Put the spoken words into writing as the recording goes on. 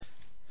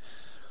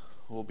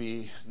We'll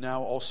be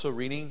now also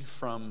reading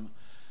from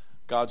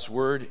God's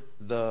Word,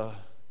 the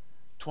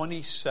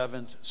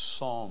 27th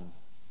Psalm.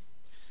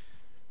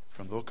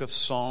 From the book of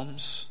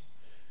Psalms,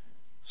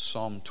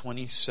 Psalm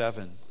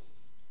 27,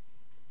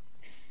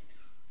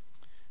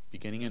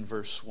 beginning in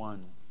verse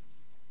 1.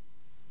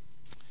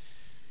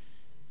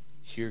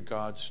 Hear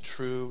God's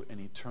true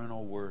and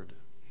eternal word.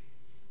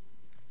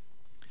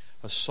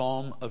 A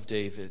psalm of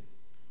David.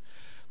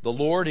 The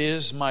Lord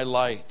is my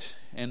light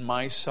and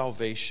my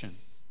salvation.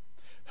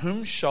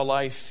 Whom shall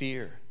I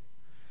fear?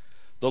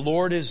 The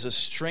Lord is the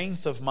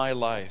strength of my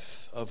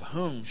life. Of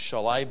whom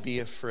shall I be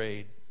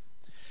afraid?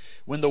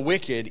 When the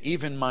wicked,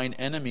 even mine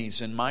enemies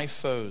and my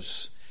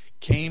foes,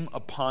 came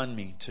upon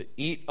me to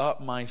eat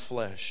up my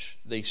flesh,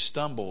 they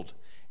stumbled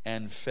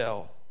and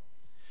fell.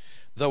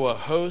 Though a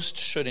host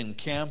should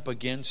encamp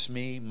against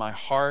me, my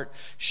heart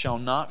shall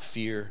not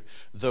fear.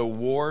 Though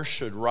war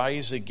should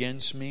rise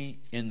against me,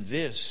 in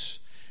this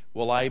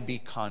will I be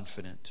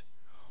confident.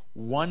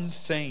 One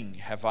thing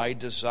have I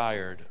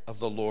desired of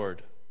the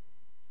Lord,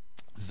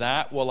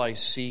 that will I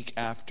seek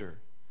after,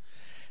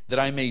 that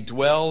I may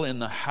dwell in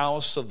the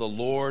house of the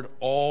Lord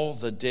all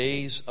the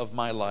days of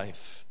my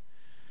life,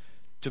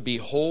 to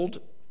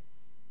behold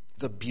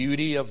the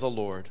beauty of the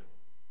Lord,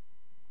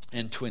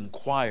 and to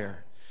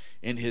inquire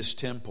in his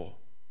temple.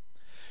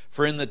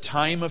 For in the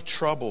time of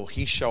trouble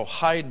he shall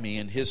hide me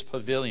in his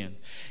pavilion.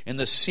 In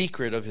the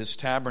secret of his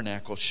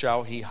tabernacle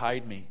shall he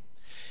hide me.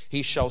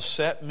 He shall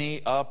set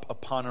me up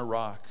upon a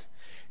rock.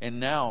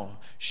 And now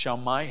shall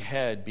my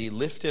head be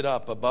lifted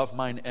up above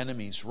mine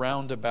enemies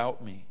round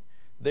about me.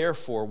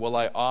 Therefore will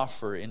I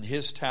offer in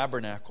his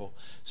tabernacle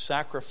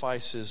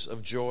sacrifices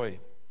of joy.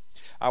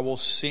 I will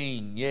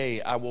sing,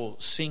 yea, I will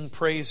sing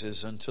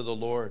praises unto the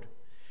Lord.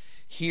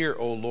 Hear,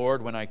 O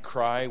Lord, when I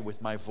cry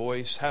with my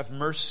voice. Have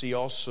mercy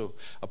also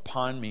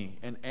upon me,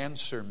 and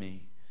answer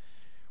me.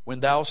 When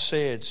thou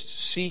sayest,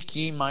 seek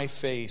ye my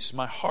face,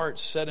 my heart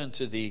said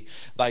unto thee,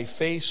 thy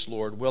face,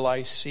 Lord, will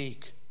I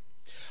seek.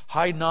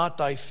 Hide not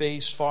thy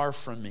face far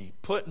from me.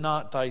 Put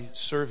not thy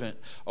servant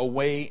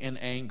away in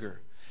anger.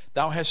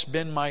 Thou hast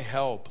been my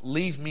help.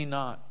 Leave me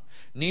not,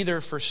 neither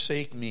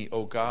forsake me,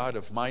 O God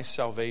of my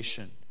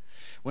salvation.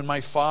 When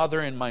my father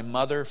and my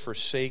mother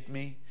forsake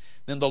me,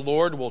 then the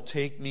Lord will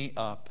take me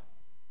up.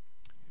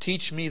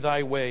 Teach me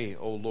thy way,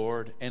 O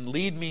Lord, and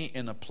lead me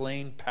in a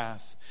plain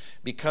path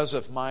because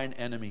of mine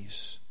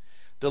enemies.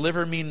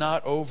 Deliver me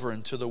not over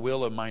into the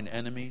will of mine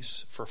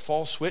enemies, for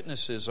false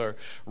witnesses are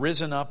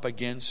risen up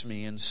against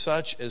me, and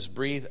such as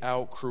breathe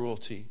out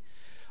cruelty.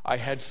 I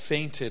had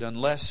fainted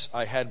unless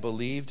I had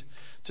believed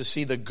to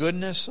see the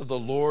goodness of the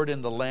Lord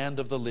in the land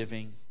of the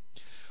living.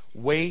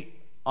 Wait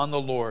on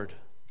the Lord,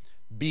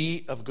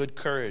 be of good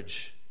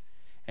courage,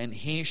 and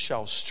he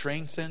shall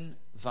strengthen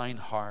thine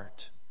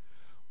heart.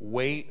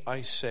 Wait,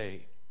 I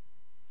say,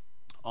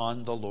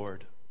 on the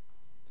Lord.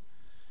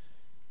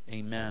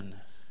 Amen.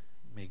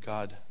 May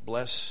God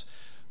bless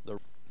the...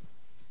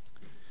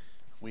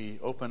 We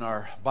open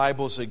our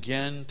Bibles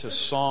again to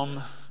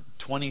Psalm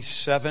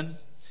 27.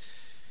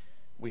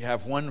 We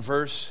have one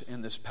verse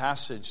in this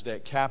passage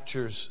that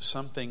captures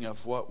something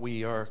of what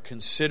we are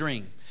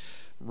considering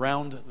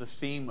around the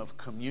theme of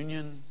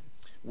communion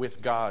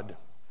with God.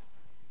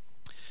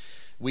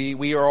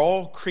 We are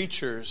all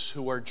creatures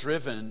who are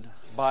driven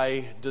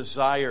by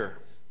desire.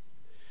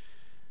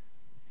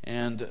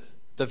 And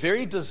the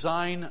very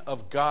design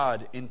of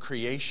God in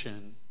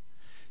creation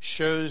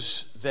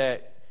shows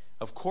that,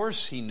 of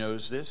course, he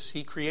knows this.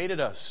 He created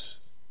us.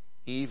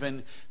 He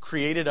even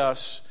created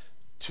us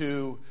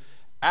to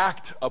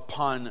act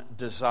upon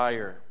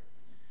desire.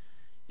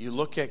 You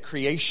look at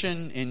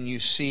creation and you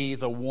see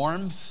the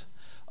warmth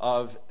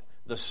of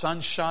the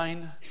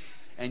sunshine,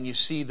 and you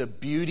see the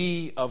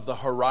beauty of the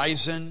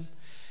horizon,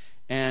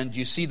 and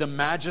you see the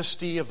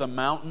majesty of the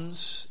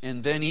mountains,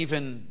 and then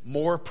even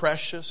more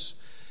precious,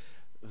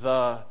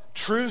 the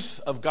truth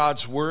of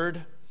God's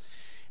word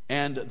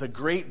and the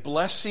great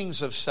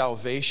blessings of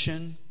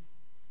salvation.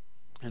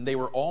 And they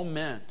were all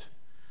meant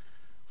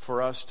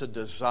for us to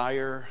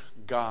desire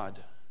God.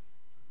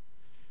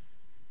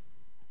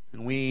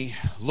 And we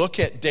look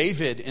at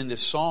David in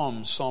this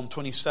psalm, Psalm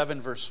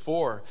 27, verse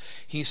 4.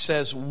 He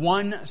says,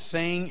 one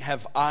thing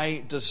have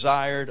I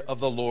desired of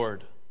the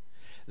Lord,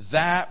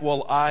 that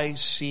will I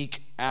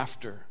seek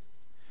after.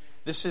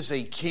 This is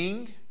a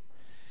king.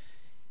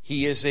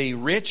 He is a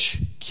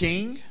rich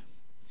king.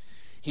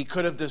 He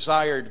could have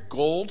desired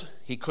gold.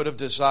 He could have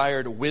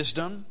desired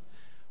wisdom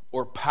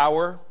or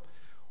power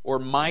or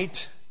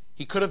might.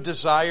 He could have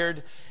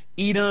desired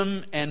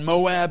Edom and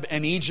Moab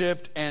and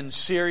Egypt and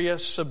Syria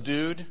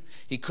subdued.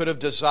 He could have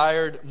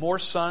desired more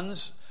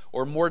sons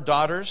or more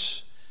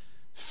daughters,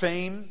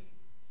 fame,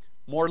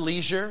 more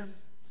leisure.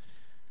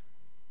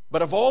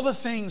 But of all the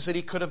things that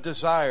he could have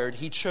desired,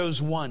 he chose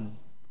one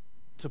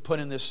to put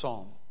in this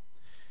psalm.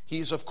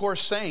 He's, of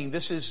course, saying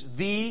this is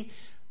the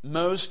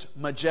most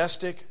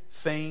majestic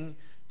thing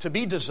to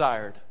be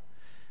desired.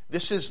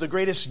 This is the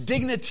greatest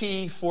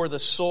dignity for the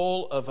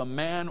soul of a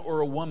man or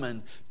a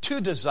woman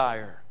to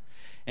desire.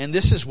 And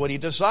this is what he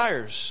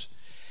desires,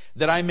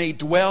 that I may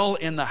dwell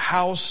in the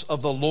house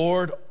of the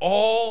Lord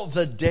all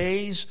the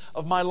days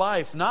of my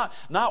life. Not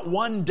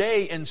 1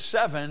 day in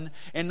 7,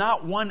 and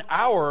not 1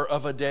 hour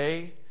of a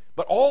day,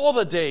 but all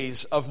the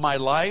days of my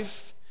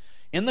life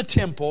in the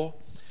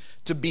temple,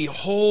 to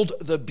behold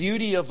the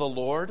beauty of the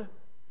Lord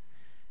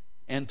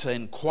and to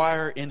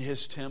inquire in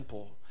His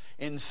temple.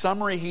 In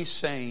summary, he's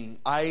saying,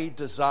 I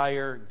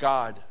desire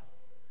God.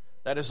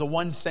 That is the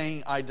one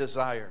thing I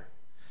desire.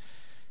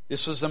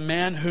 This was a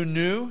man who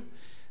knew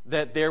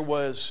that there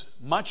was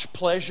much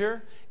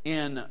pleasure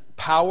in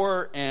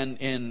power and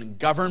in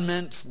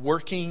government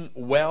working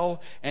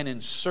well, and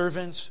in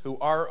servants who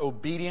are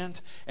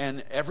obedient,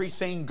 and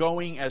everything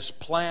going as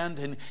planned.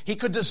 And he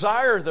could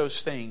desire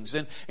those things,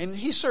 and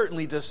he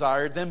certainly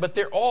desired them, but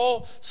they're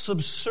all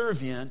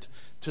subservient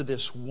to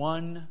this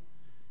one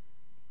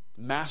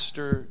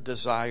master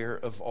desire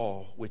of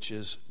all, which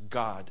is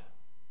God.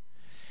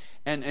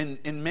 And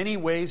in many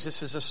ways,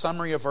 this is a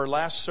summary of our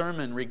last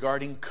sermon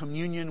regarding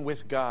communion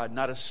with God.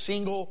 Not a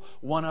single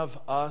one of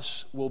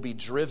us will be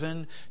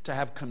driven to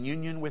have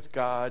communion with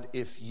God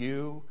if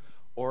you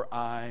or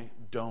I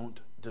don't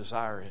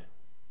desire it.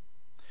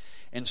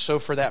 And so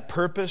for that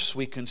purpose,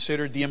 we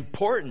considered the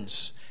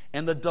importance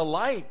and the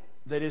delight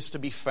that is to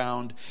be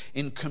found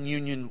in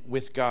communion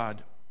with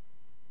God.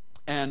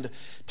 And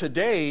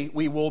today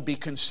we will be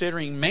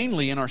considering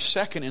mainly in our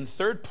second and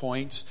third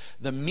points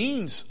the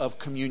means of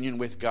communion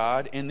with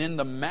God, and then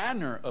the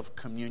manner of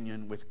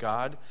communion with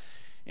God.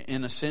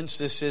 In a sense,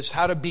 this is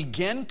how to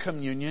begin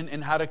communion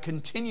and how to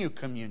continue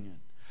communion.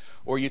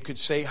 Or you could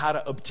say how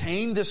to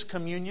obtain this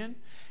communion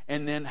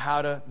and then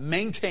how to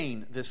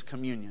maintain this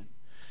communion.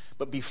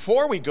 But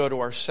before we go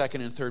to our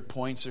second and third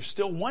points, there's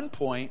still one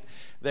point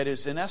that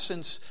is in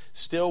essence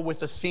still with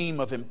the theme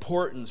of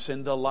importance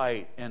and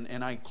delight.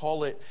 And I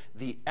call it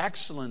the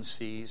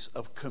excellencies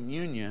of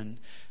communion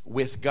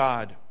with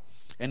God.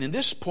 And in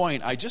this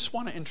point, I just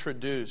want to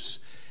introduce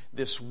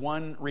this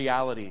one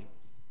reality.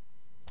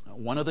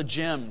 One of the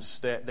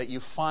gems that you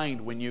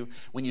find when you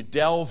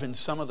delve in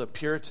some of the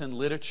Puritan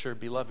literature,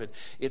 beloved,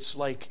 it's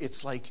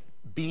like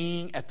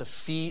being at the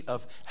feet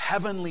of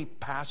heavenly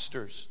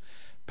pastors.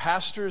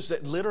 Pastors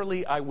that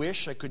literally, I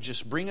wish I could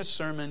just bring a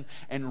sermon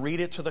and read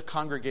it to the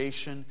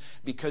congregation,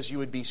 because you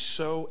would be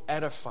so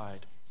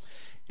edified.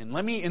 And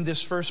let me, in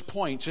this first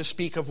point, just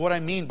speak of what I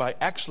mean by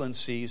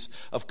excellencies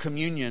of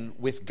communion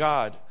with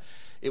God.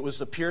 It was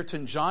the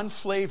Puritan John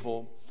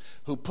Flavel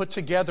who put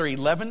together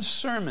 11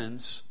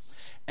 sermons,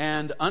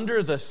 and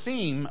under the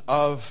theme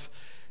of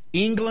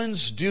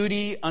England's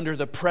duty under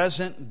the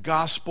present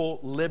gospel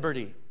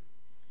liberty.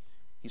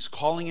 He's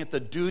calling it the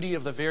duty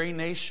of the very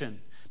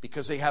nation,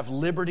 because they have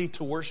liberty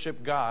to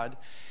worship God.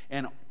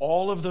 And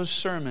all of those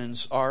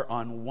sermons are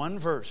on one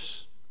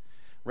verse,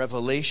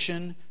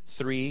 Revelation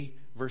 3,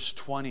 verse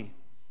 20,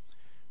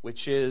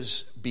 which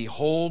is,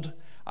 Behold,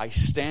 I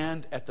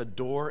stand at the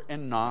door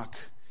and knock.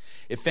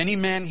 If any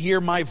man hear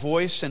my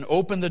voice and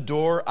open the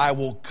door, I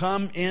will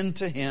come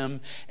into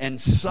him and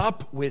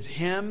sup with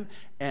him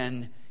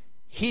and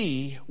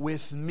he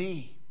with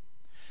me.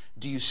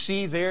 Do you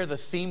see there the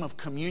theme of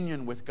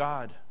communion with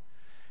God?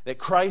 That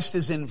Christ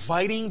is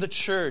inviting the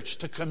church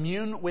to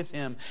commune with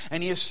Him.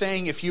 And He is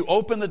saying, if you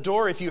open the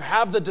door, if you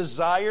have the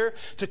desire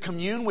to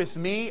commune with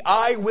me,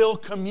 I will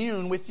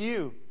commune with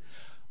you.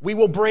 We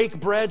will break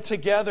bread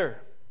together.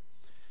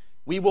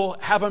 We will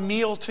have a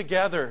meal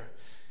together.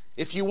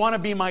 If you want to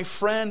be my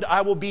friend,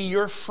 I will be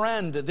your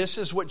friend. This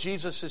is what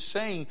Jesus is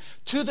saying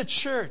to the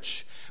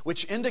church,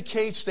 which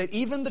indicates that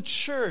even the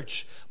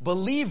church,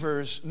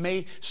 believers,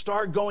 may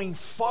start going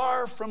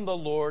far from the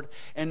Lord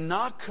and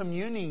not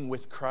communing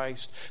with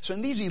Christ. So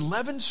in these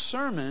 11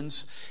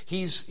 sermons,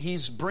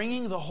 he's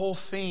bringing the whole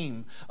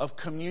theme of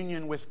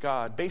communion with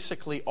God.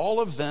 Basically,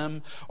 all of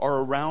them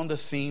are around the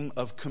theme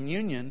of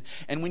communion.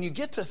 And when you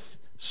get to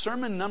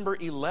sermon number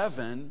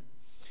 11,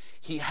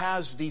 he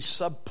has these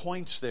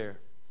sub-points there.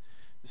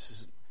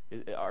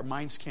 Our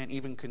minds can't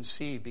even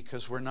conceive,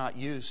 because we're not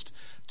used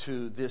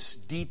to this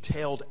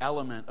detailed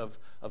element of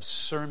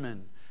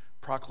sermon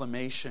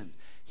proclamation.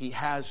 He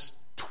has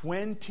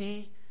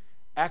 20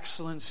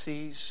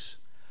 excellencies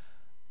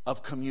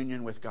of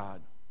communion with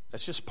God.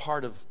 That's just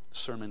part of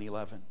Sermon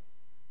 11.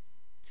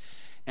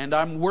 And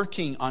I'm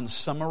working on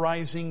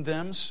summarizing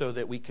them so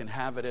that we can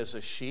have it as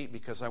a sheet,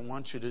 because I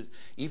want you to,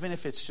 even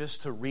if it's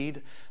just to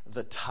read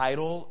the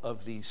title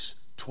of these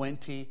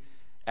 20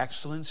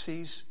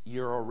 excellencies,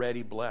 you're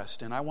already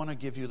blessed. And I want to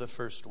give you the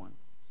first one.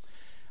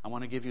 I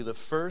want to give you the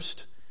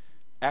first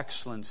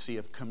excellency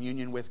of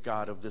communion with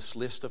God of this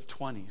list of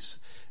 20s.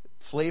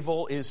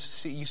 Flavel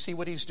is, you see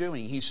what he's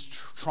doing? He's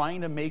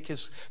trying to make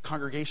his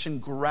congregation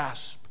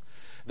grasp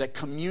that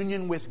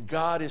communion with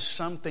God is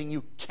something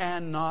you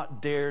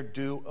cannot dare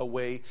do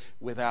away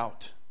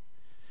without.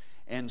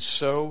 And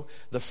so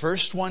the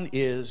first one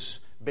is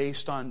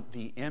based on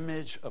the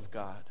image of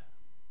God.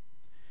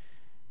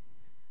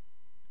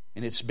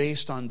 And it's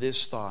based on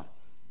this thought.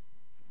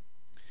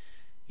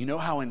 You know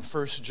how in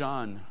 1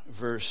 John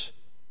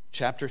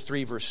chapter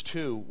 3, verse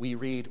 2, we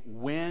read,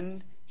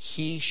 when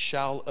he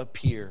shall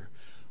appear,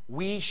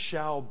 we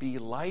shall be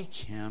like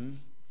him,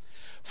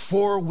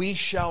 for we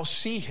shall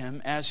see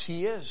him as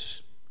he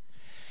is.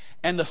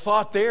 And the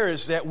thought there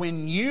is that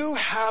when you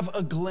have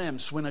a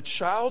glimpse, when a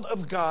child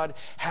of God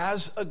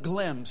has a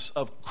glimpse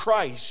of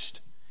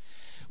Christ,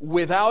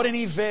 without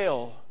any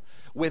veil,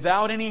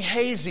 without any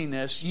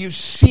haziness, you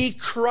see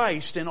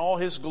Christ in all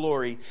his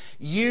glory,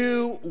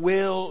 you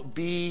will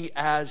be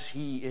as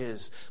he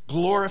is.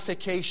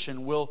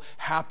 Glorification will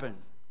happen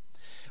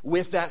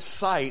with that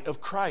sight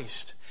of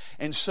Christ.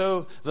 And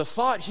so the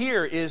thought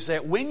here is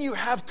that when you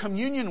have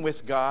communion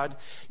with God,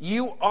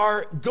 you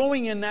are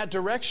going in that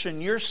direction.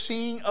 You're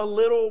seeing a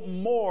little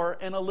more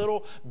and a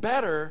little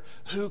better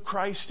who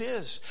Christ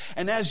is.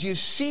 And as you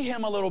see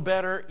him a little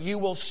better, you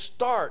will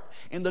start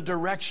in the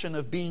direction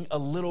of being a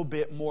little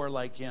bit more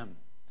like him.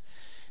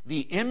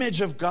 The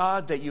image of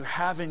God that you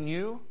have in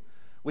you,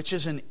 which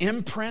is an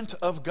imprint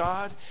of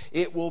God,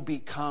 it will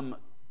become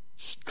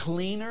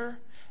cleaner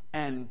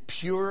and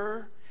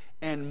purer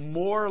and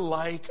more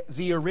like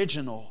the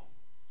original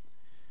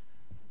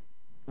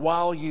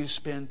while you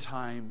spend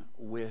time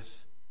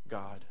with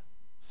God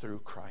through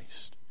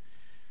Christ.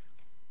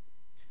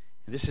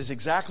 And this is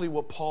exactly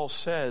what Paul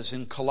says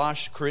in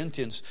 2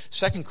 Corinthians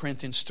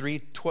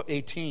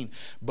 3:18.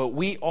 But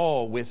we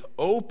all, with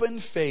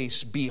open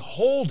face,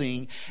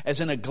 beholding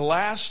as in a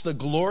glass the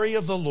glory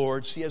of the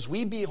Lord, see, as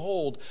we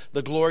behold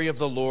the glory of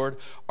the Lord,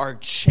 are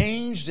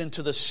changed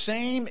into the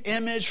same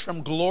image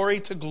from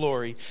glory to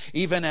glory,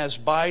 even as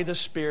by the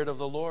Spirit of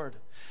the Lord.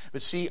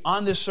 But see,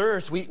 on this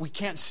earth, we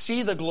can't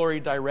see the glory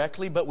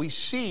directly, but we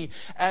see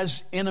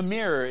as in a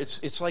mirror.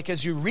 It's like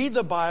as you read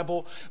the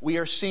Bible, we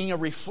are seeing a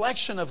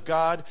reflection of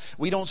God.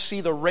 We don't see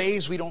the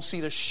rays, we don't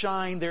see the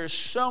shine. There's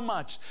so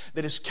much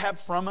that is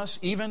kept from us,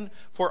 even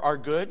for our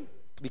good,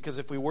 because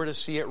if we were to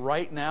see it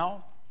right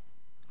now,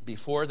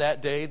 before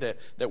that day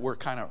that we're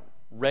kind of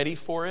ready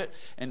for it,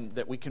 and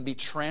that we can be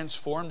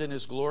transformed in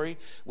his glory,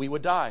 we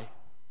would die.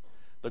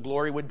 The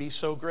glory would be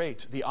so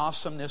great. The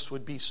awesomeness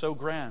would be so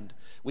grand.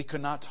 We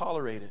could not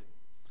tolerate it.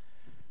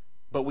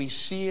 But we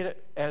see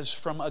it as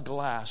from a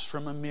glass,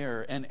 from a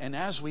mirror. And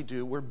as we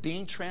do, we're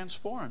being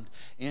transformed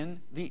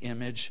in the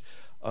image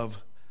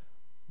of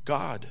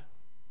God.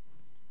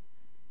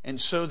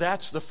 And so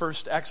that's the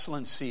first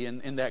excellency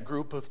in that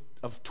group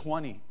of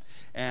 20.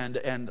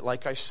 And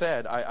like I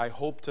said, I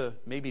hope to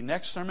maybe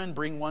next sermon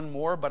bring one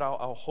more, but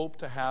I'll hope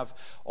to have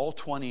all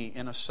 20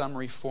 in a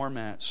summary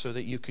format so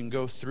that you can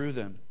go through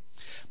them.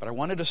 But I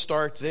wanted to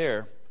start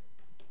there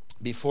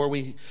before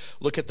we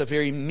look at the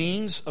very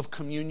means of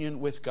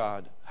communion with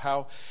God.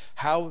 How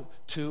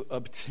to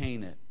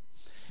obtain it.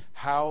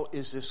 How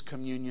is this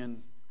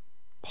communion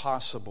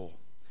possible?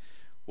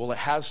 Well, it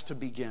has to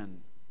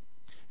begin.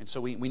 And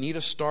so we need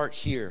to start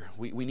here.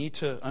 We need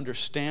to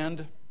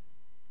understand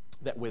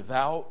that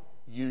without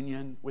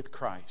union with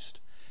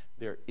Christ,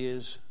 there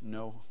is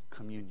no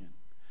communion.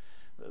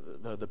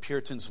 The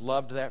Puritans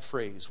loved that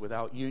phrase,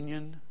 without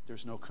union,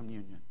 there's no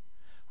communion.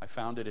 I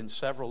found it in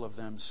several of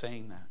them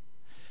saying that.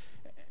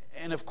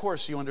 And of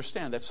course, you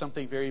understand that's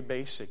something very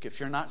basic. If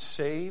you're not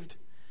saved,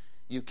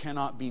 you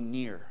cannot be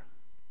near.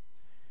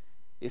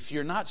 If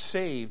you're not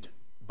saved,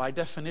 by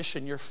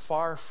definition, you're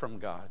far from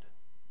God.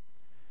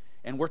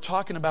 And we're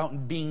talking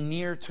about being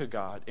near to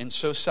God. And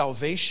so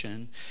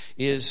salvation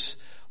is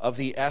of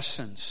the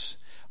essence.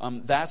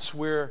 That's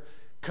where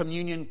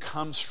communion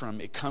comes from.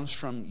 It comes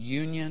from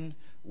union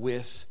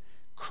with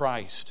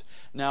Christ.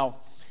 Now,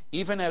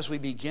 even as we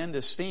begin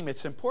this theme,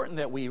 it's important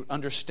that we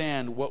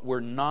understand what we're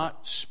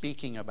not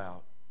speaking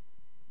about.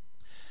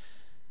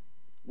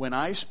 When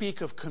I speak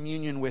of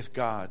communion with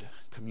God,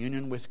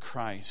 communion with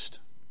Christ,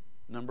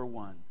 number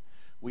one,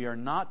 we are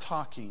not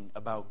talking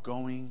about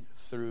going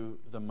through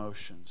the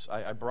motions.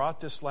 I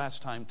brought this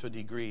last time to a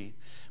degree,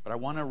 but I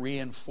want to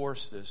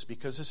reinforce this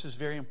because this is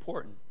very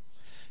important.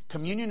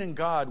 Communion in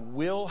God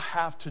will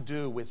have to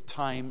do with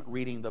time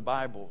reading the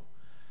Bible,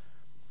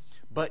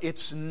 but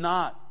it's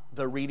not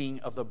the reading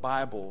of the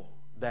Bible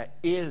that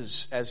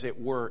is, as it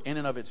were, in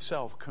and of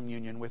itself,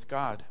 communion with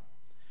God.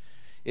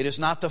 It is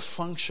not the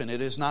function.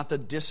 It is not the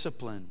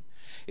discipline.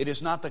 It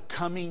is not the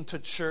coming to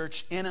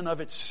church in and of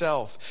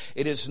itself.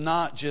 It is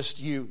not just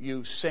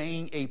you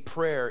saying a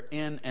prayer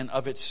in and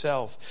of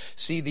itself.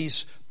 See,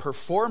 these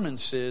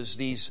performances,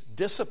 these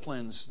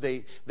disciplines,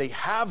 they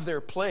have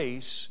their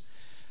place,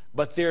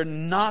 but they're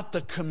not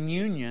the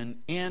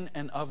communion in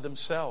and of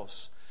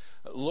themselves.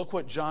 Look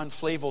what John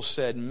Flavel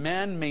said.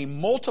 Men may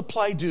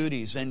multiply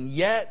duties and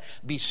yet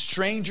be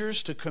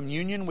strangers to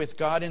communion with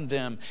God in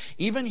them.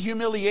 Even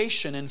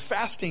humiliation and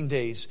fasting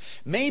days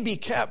may be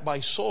kept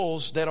by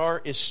souls that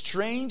are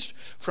estranged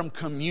from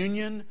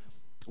communion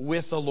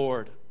with the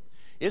Lord.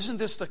 Isn't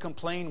this the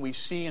complaint we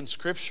see in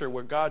Scripture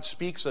where God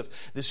speaks of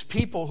this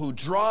people who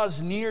draws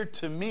near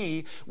to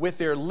me with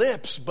their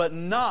lips but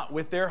not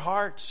with their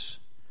hearts?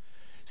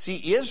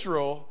 See,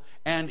 Israel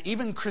and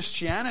even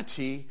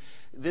Christianity,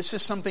 this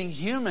is something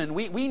human.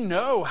 We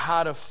know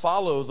how to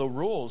follow the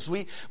rules.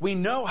 We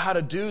know how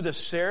to do the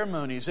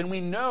ceremonies, and we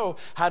know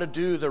how to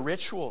do the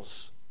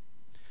rituals.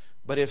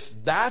 But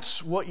if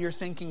that's what you're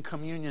thinking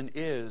communion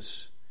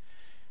is,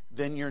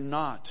 then you're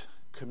not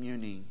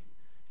communing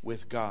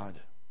with God.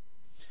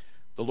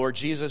 The Lord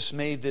Jesus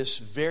made this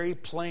very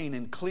plain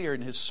and clear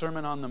in his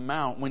Sermon on the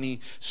Mount when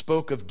he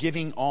spoke of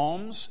giving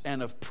alms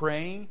and of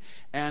praying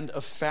and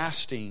of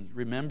fasting.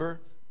 Remember,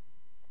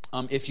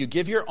 if you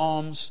give your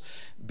alms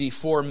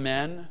before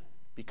men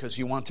because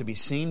you want to be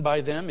seen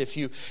by them, if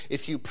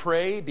you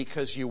pray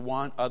because you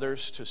want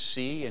others to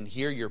see and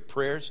hear your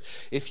prayers,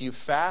 if you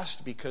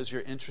fast because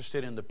you're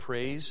interested in the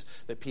praise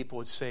that people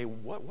would say,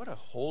 what a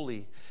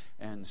holy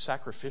and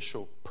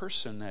sacrificial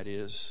person that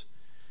is,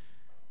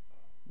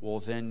 well,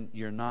 then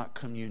you're not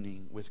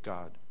communing with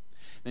God.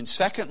 Then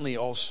secondly,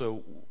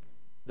 also,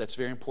 that's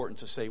very important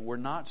to say, we're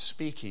not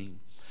speaking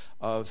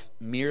of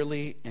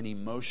merely an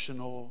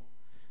emotional,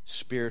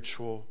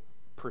 spiritual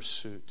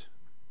pursuit.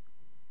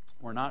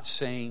 We're not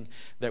saying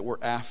that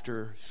we're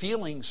after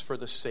feelings for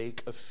the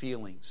sake of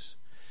feelings.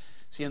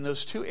 See, in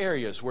those two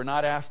areas, we're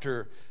not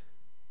after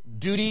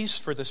duties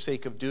for the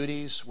sake of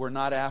duties. We're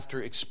not after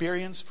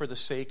experience for the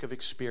sake of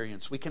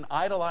experience. We can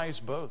idolize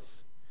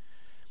both.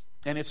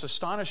 And it's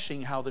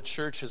astonishing how the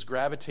church has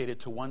gravitated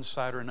to one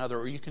side or another.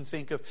 Or you can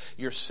think of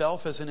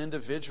yourself as an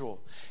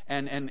individual.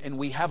 And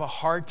we have a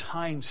hard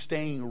time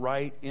staying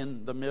right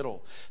in the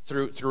middle.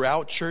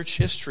 Throughout church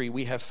history,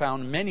 we have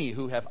found many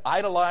who have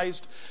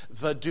idolized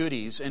the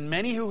duties and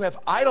many who have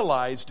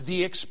idolized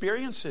the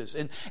experiences.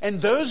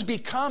 And those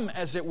become,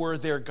 as it were,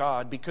 their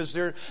God, because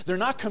they're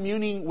not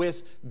communing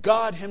with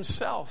God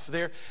himself.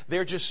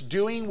 They're just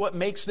doing what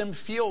makes them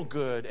feel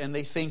good, and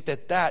they think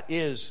that that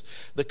is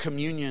the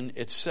communion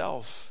itself.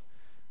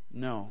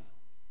 No.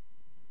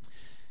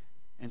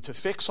 And to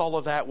fix all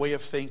of that way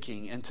of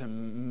thinking and to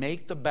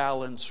make the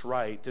balance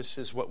right, this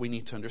is what we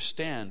need to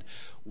understand.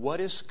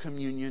 What is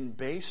communion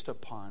based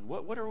upon?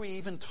 What are we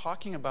even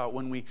talking about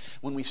when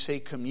we say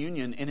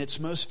communion in its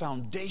most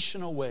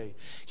foundational way?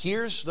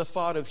 Here's the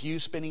thought of you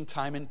spending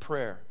time in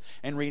prayer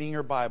and reading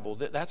your Bible.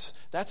 That's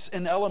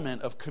an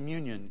element of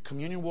communion.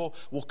 Communion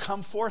will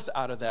come forth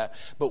out of that.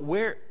 But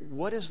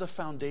what is the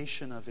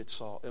foundation of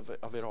it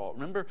all?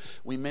 Remember,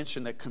 we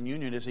mentioned that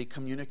communion is a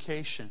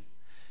communication.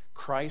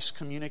 Christ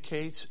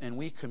communicates and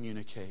we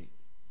communicate.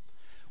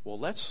 Well,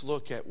 let's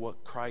look at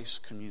what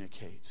Christ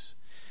communicates.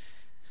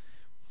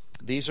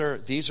 These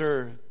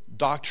are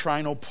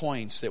doctrinal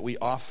points that we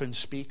often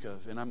speak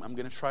of, and I'm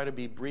going to try to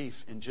be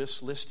brief in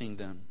just listing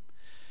them.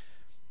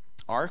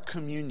 Our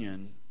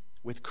communion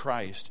with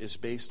Christ is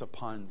based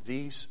upon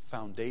these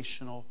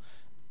foundational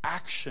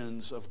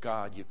actions of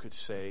God, you could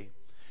say,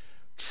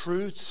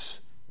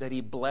 truths that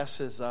he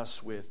blesses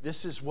us with.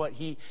 This is what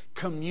he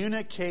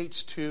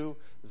communicates to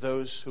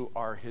those who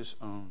are his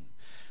own.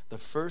 The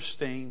first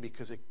thing,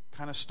 because it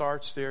kind of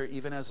starts there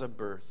even as a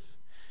birth,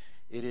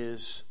 it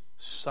is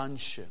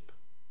sonship,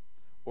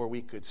 or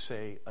we could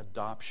say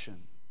adoption.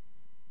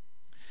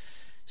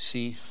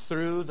 See,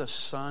 through the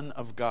Son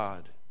of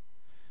God,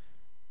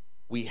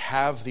 we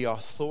have the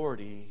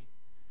authority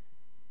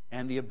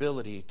and the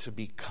ability to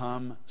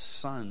become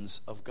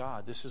sons of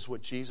God. This is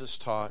what Jesus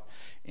taught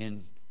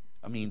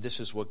this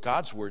is what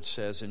God's word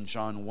says in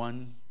John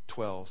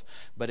 1:12.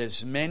 But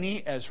as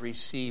many as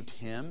received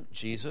him,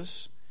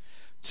 Jesus,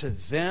 to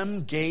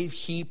them gave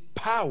he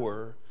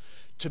power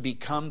to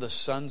become the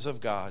sons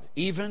of God,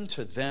 even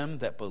to them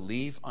that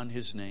believe on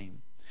his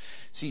name.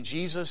 See,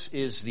 Jesus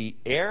is the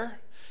heir,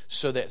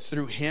 so that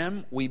through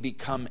him we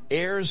become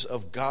heirs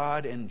of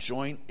God and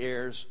joint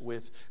heirs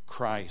with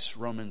Christ.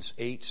 Romans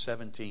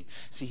 8:17.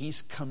 See,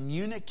 he's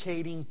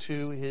communicating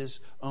to his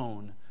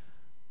own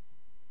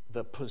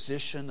the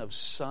position of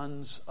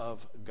sons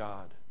of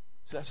God.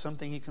 So that's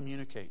something he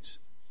communicates.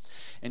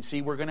 And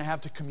see, we're going to have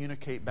to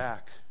communicate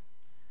back.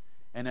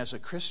 And as a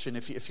Christian,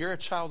 if you're a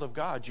child of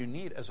God, you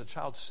need, as a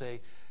child, to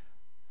say,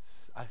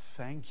 I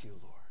thank you,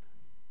 Lord.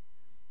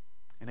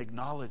 And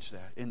acknowledge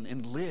that.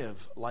 And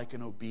live like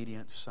an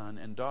obedient son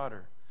and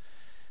daughter.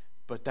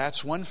 But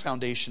that's one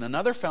foundation.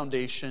 Another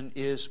foundation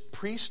is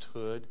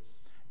priesthood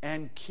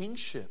and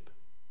kingship.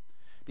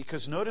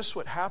 Because notice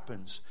what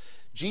happens.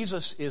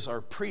 Jesus is our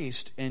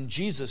priest and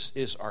Jesus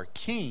is our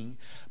king,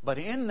 but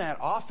in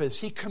that office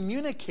he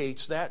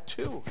communicates that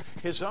to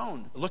his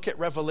own. Look at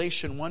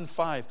Revelation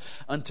 1:5.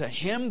 Unto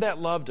him that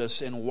loved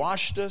us and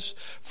washed us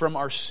from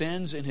our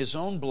sins in his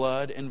own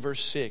blood, in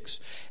verse 6,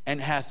 and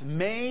hath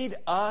made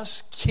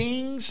us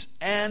kings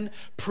and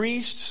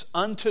priests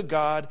unto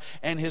God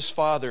and his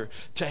Father.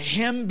 To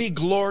him be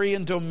glory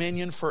and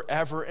dominion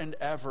forever and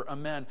ever.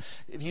 Amen.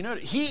 If you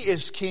notice, he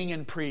is king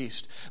and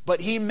priest,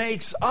 but he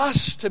makes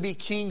us to be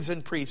kings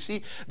and priests.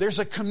 See, there's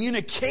a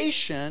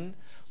communication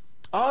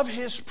of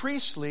his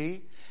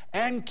priestly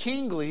and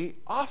kingly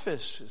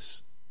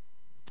offices.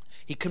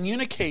 He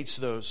communicates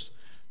those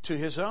to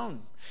his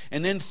own.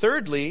 And then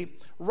thirdly,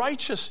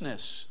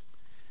 righteousness.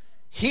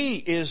 He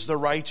is the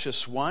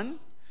righteous one.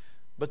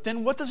 But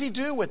then what does he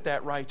do with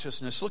that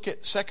righteousness? Look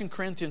at 2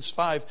 Corinthians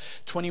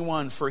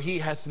 5:21. For he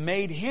hath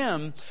made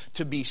him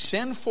to be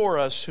sin for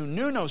us who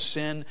knew no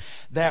sin,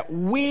 that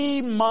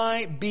we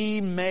might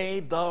be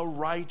made the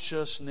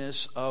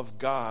righteousness of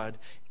God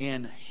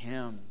in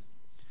him.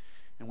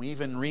 And we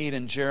even read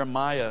in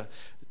Jeremiah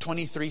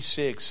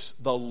 23:6,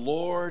 the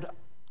Lord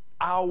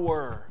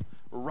our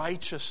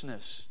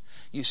righteousness.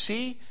 You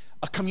see,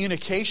 a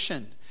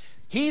communication.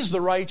 He's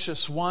the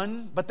righteous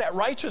one, but that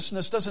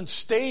righteousness doesn't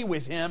stay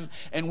with him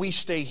and we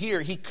stay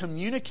here. He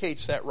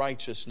communicates that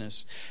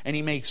righteousness and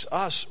he makes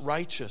us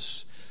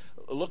righteous.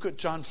 Look what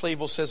John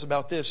Flavel says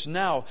about this.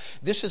 Now,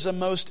 this is a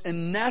most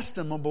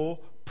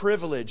inestimable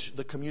privilege,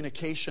 the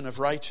communication of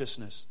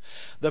righteousness.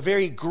 The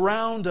very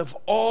ground of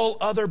all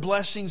other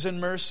blessings and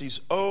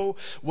mercies. Oh,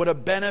 what a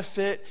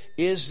benefit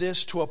is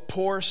this to a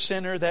poor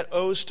sinner that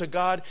owes to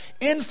God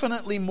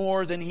infinitely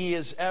more than he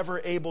is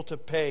ever able to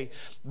pay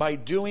by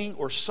doing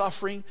or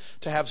suffering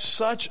to have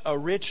such a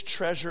rich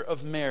treasure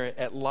of merit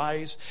that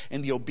lies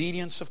in the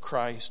obedience of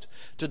Christ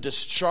to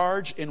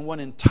discharge in one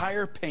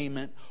entire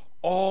payment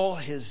all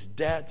his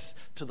debts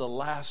to the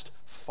last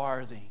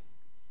farthing.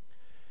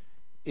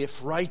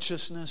 If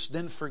righteousness,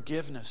 then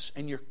forgiveness,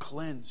 and you're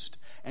cleansed,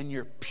 and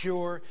you're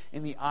pure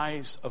in the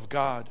eyes of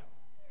God.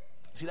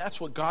 See, that's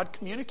what God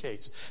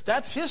communicates.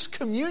 That's his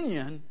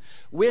communion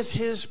with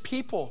his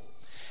people.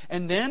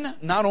 And then,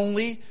 not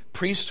only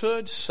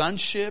priesthood,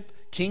 sonship,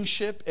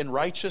 kingship, and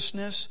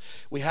righteousness,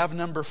 we have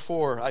number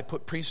 4. I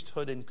put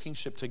priesthood and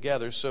kingship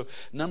together. So,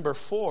 number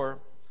 4,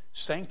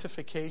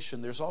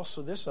 sanctification. There's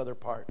also this other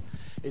part.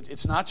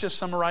 It's not just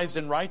summarized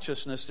in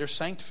righteousness, there's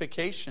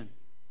sanctification.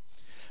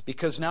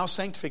 Because now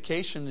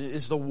sanctification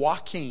is the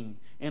walking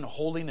in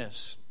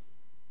holiness.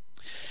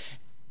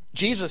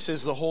 Jesus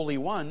is the Holy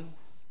One.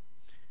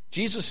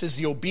 Jesus is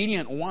the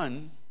obedient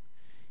one.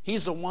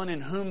 He's the one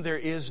in whom there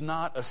is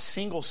not a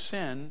single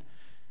sin.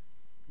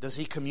 Does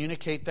he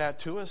communicate that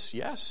to us?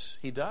 Yes,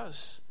 he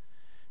does.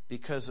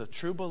 Because a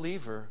true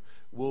believer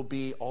will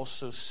be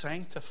also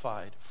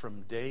sanctified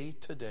from day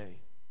to day.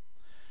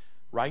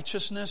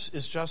 Righteousness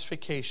is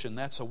justification.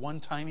 That's a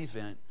one-time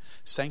event.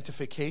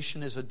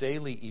 Sanctification is a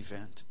daily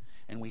event.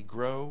 And we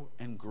grow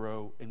and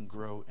grow and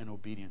grow in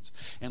obedience.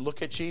 And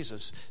look at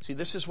Jesus. See,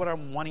 this is what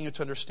I'm wanting you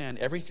to understand.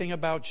 Everything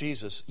about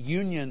Jesus,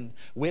 union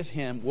with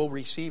him, will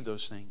receive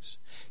those things.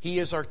 He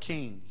is our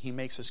king. He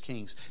makes us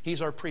kings.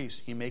 He's our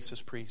priest. He makes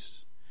us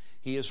priests.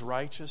 He is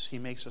righteous. He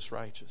makes us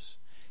righteous.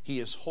 He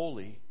is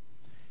holy.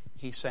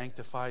 He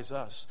sanctifies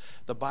us.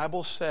 The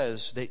Bible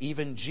says that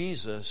even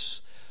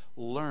Jesus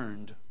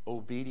learned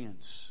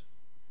obedience.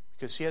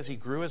 Because see, as he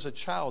grew as a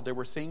child, there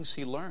were things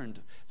he learned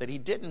that he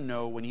didn't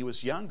know when he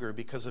was younger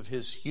because of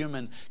his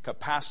human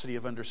capacity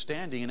of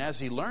understanding. And as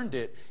he learned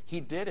it, he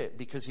did it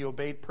because he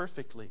obeyed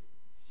perfectly.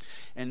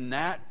 And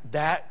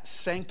that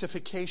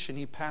sanctification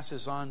he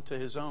passes on to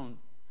his own.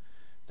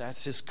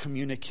 That's his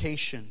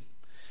communication.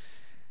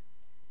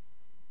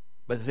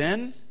 But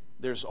then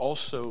there's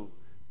also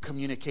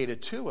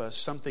communicated to us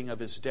something of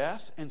his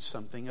death and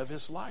something of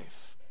his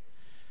life.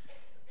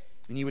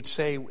 And you would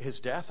say, his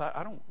death,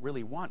 I don't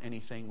really want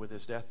anything with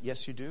his death.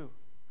 Yes, you do.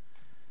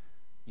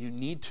 You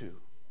need to.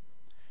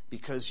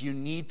 Because you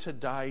need to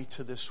die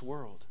to this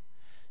world.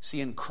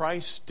 See, in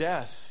Christ's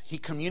death, he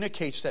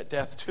communicates that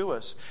death to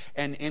us.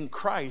 And in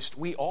Christ,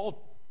 we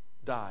all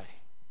die.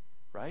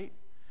 Right?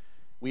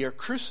 We are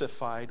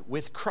crucified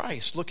with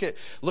Christ. Look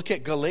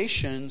at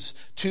Galatians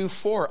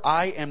 2:4.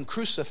 I am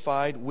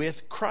crucified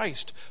with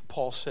Christ,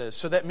 Paul says.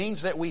 So that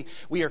means that we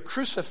are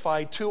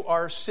crucified to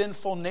our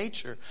sinful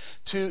nature,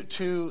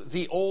 to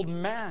the old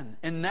man.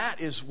 And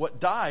that is what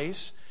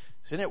dies.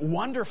 Isn't it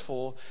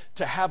wonderful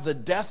to have the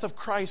death of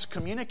Christ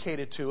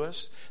communicated to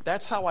us?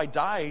 That's how I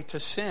die to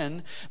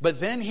sin.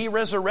 But then he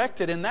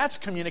resurrected, and that's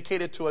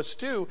communicated to us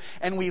too.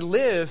 And we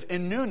live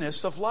in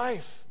newness of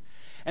life.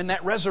 And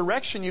that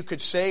resurrection, you could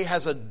say,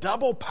 has a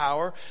double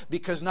power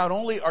because not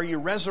only are you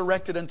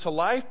resurrected into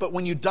life, but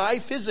when you die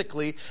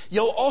physically,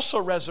 you'll also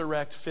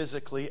resurrect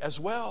physically as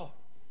well.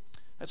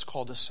 That's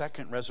called a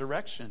second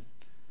resurrection.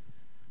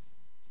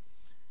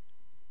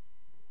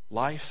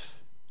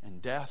 Life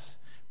and death,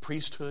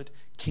 priesthood,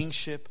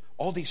 kingship,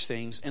 all these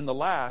things. And the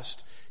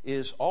last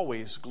is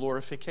always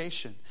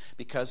glorification,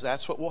 because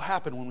that's what will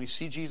happen when we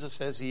see Jesus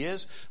as he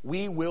is.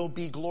 We will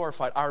be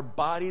glorified. Our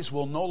bodies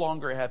will no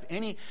longer have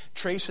any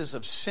traces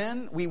of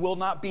sin. We will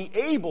not be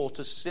able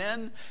to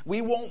sin.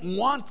 We won't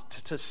want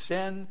to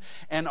sin,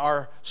 and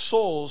our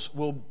souls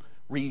will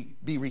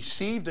be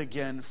received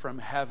again from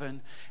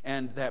heaven,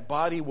 and that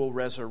body will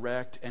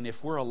resurrect. And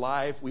if we're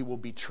alive, we will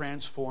be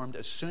transformed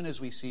as soon as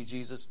we see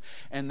Jesus,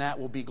 and that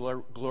will be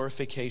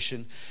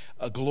glorification,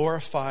 a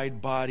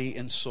glorified body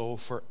and soul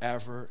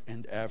forever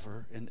and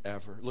ever and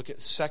ever. Look at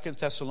 2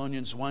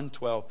 Thessalonians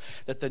 1:12,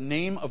 that the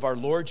name of our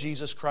Lord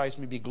Jesus Christ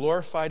may be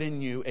glorified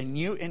in you, and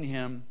you in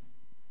him,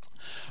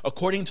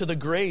 according to the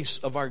grace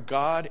of our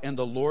God and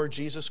the Lord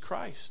Jesus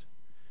Christ.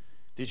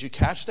 Did you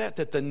catch that?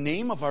 That the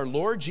name of our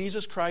Lord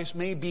Jesus Christ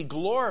may be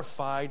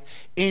glorified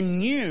in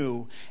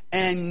you,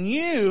 and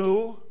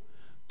you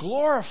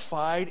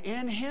glorified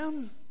in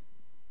him.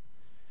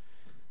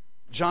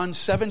 John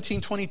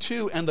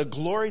 17:22, and the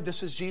glory,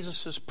 this is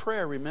Jesus'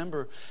 prayer,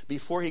 remember,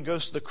 before he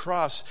goes to the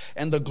cross,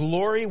 and the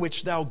glory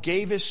which thou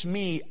gavest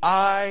me,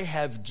 I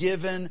have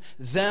given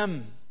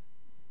them.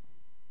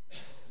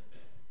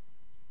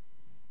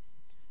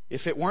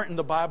 If it weren't in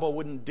the Bible, I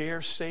wouldn't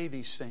dare say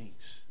these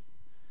things.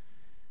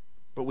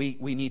 But we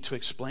need to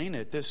explain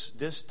it. This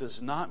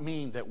does not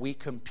mean that we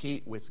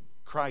compete with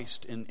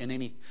Christ in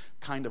any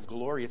kind of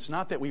glory. It's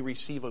not that we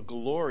receive a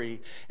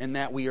glory and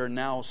that we are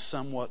now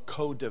somewhat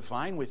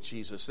co-divine with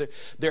Jesus.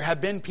 There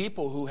have been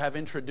people who have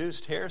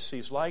introduced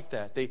heresies like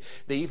that. They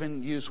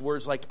even use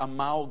words like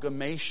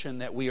amalgamation,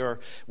 that we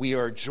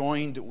are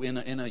joined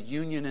in a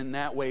union in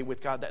that way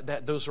with God.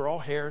 Those are all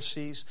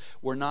heresies.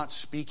 We're not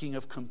speaking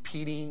of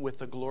competing with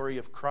the glory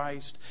of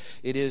Christ.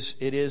 It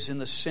is in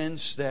the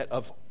sense that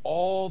of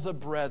all the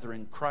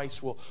brethren,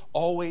 Christ will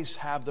always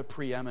have the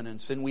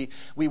preeminence, and we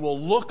will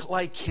look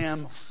like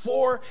Him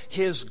for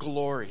His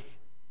glory.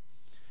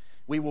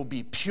 We will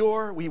be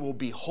pure, we will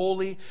be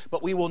holy,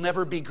 but we will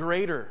never be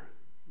greater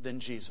than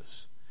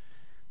Jesus.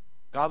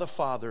 God the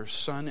Father,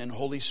 Son, and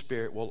Holy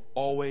Spirit will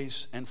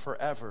always and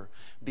forever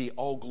be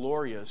all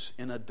glorious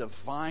in a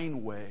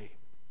divine way.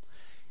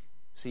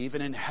 See,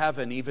 even in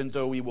heaven, even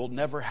though we will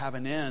never have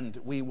an end,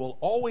 we will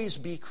always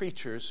be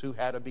creatures who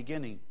had a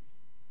beginning.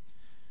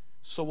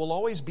 So we'll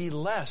always be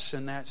less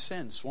in that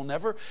sense.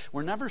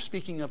 We're never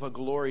speaking of a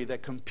glory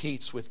that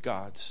competes with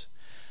God's,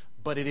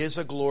 but it is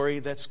a glory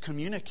that's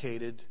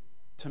communicated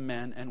to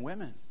men and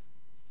women.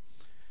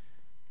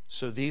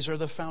 So these are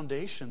the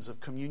foundations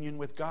of communion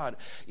with God.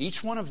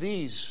 Each one of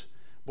these,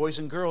 boys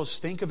and girls,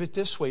 think of it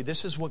this way.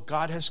 This is what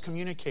God has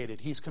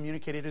communicated. He's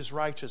communicated His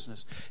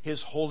righteousness,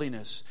 His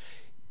holiness,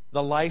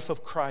 the life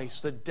of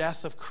Christ, the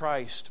death of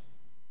Christ,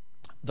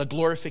 the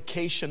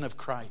glorification of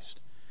Christ.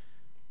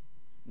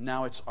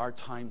 Now it's our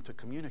time to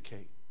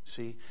communicate.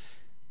 See,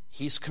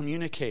 He's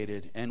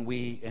communicated and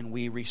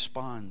we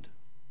respond.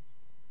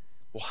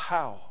 Well,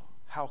 how?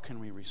 How can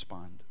we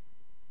respond?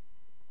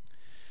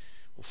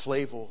 Well,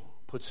 Flavel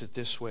puts it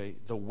this way: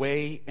 the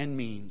way and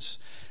means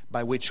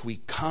by which we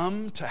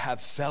come to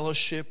have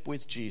fellowship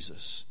with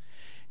Jesus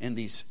and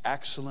these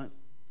excellent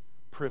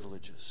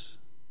privileges.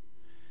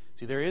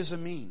 See, there is a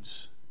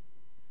means.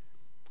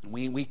 And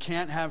we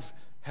can't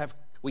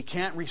we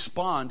can't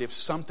respond if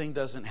something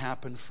doesn't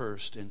happen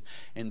first.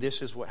 And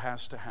this is what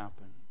has to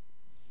happen.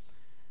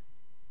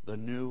 The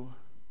new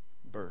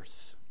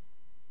birth.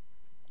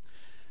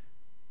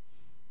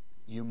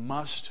 You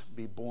must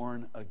be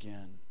born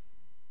again.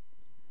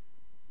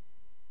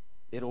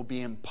 It'll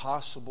be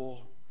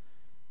impossible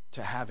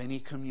to have any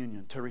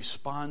communion, to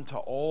respond to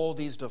all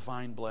these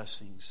divine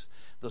blessings.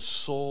 The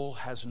soul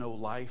has no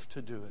life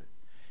to do it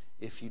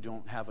if you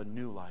don't have a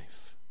new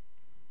life.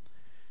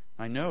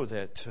 I know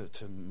that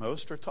to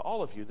most or to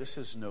all of you, this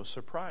is no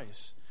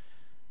surprise.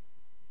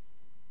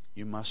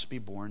 You must be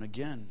born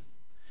again.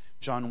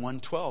 John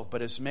 1:12,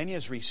 but as many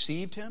as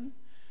received Him,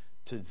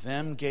 to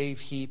them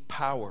gave He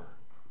power.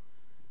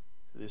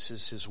 This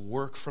is His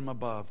work from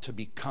above, to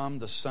become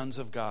the sons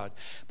of God.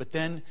 But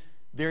then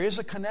there is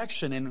a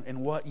connection in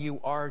what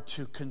you are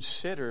to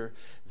consider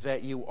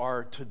that you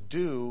are to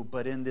do,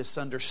 but in this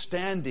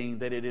understanding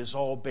that it is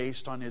all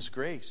based on His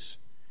grace.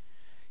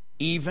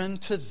 Even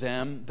to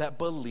them that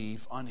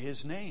believe on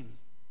His name,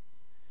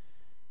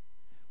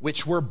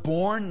 which were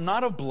born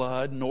not of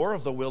blood, nor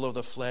of the will of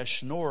the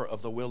flesh, nor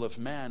of the will of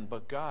man,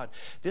 but God.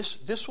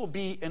 This will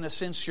be, in a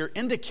sense, your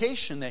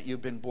indication that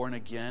you've been born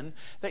again,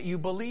 that you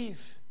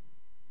believe.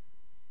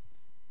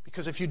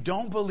 Because if you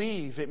don't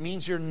believe, it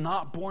means you're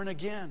not born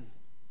again.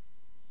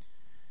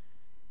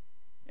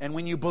 And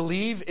when you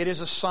believe, it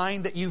is a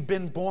sign that you've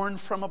been born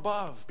from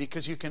above,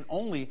 because you can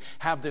only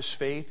have this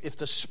faith if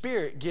the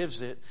Spirit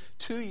gives it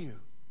to you.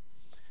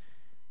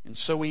 And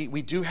so we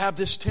do have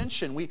this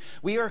tension.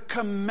 We are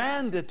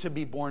commanded to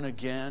be born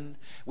again.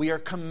 We are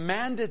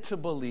commanded to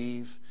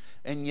believe,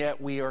 and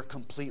yet we are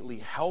completely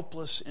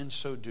helpless in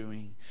so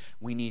doing.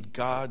 We need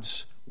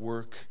God's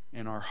work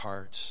in our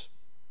hearts.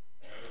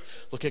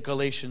 Look at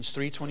Galatians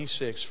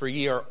 3:26. For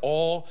ye are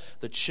all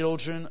the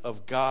children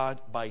of God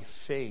by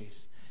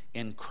faith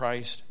in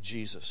Christ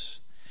Jesus.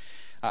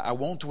 I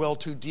won't dwell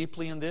too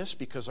deeply in this,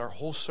 because our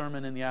whole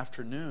sermon in the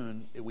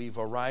afternoon, we've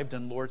arrived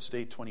in Lord's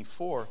Day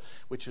 24,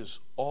 which is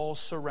all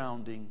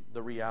surrounding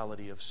the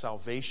reality of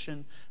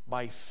salvation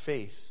by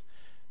faith,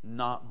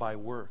 not by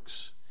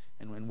works.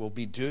 And we'll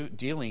be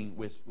dealing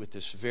with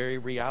this very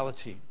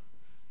reality.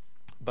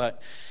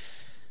 But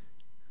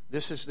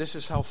this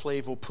is how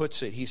Flavel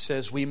puts it. He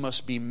says we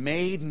must be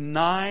made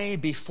nigh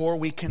before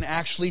we can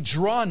actually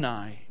draw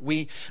nigh.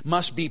 We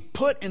must be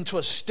put into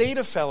a state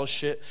of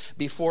fellowship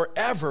before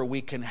ever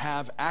we can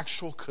have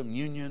actual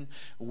communion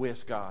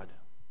with God.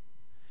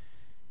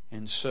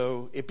 And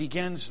so it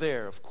begins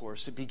there, of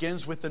course. It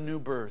begins with the new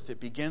birth. It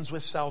begins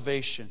with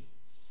salvation.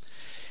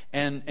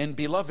 And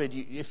beloved,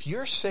 if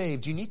you're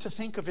saved, you need to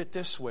think of it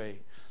this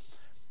way.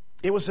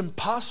 It was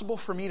impossible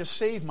for me to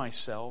save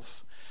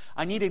myself.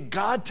 I needed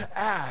God to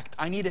act.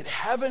 I needed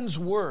heaven's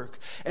work.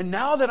 And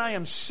now that I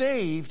am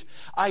saved,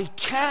 I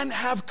can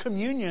have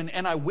communion,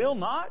 and I will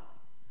not.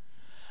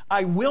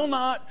 I will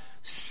not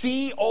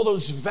see all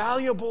those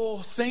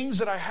valuable things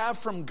that I have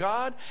from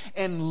God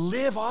and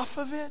live off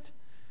of it.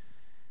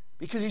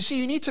 Because you see,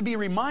 you need to be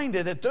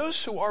reminded that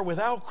those who are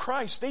without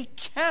Christ, they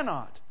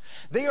cannot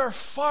They are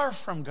far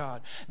from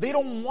God. They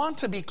don't want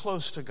to be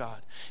close to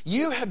God.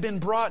 You have been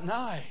brought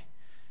nigh.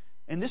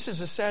 And this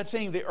is a sad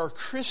thing. There are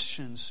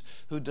Christians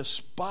who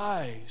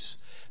despise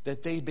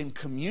that they've been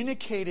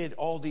communicated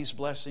all these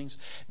blessings.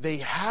 They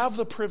have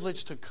the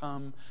privilege to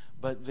come,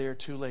 but they're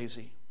too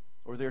lazy,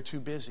 or they're too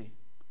busy,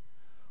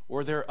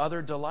 or there are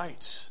other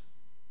delights.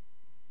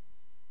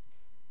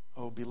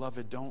 Oh,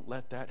 beloved, don't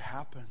let that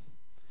happen.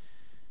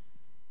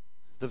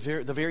 The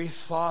very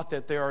thought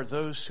that there are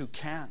those who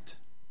can't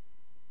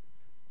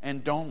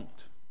and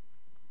don't,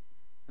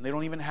 and they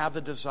don't even have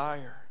the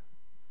desire,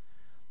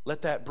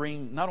 let that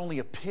bring not only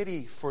a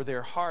pity for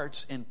their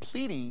hearts and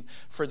pleading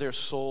for their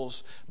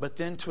souls, but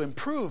then to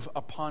improve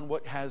upon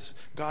what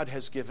God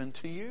has given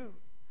to you.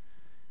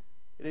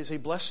 It is a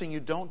blessing you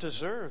don't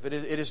deserve. It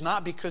is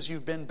not because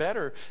you've been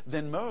better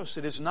than most.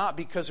 It is not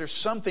because there's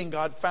something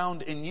God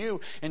found in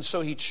you and so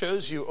He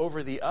chose you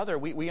over the other.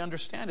 We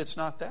understand it's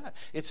not that.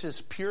 It's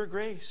His pure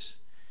grace.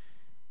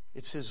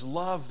 It's His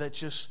love that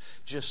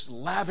just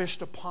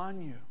lavished upon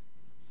you.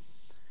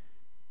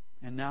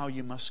 And now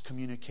you must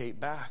communicate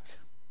back.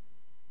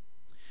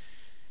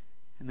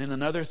 And then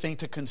another thing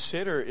to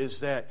consider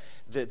is that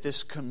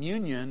this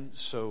communion,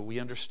 so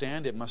we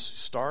understand it must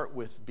start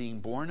with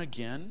being born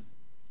again.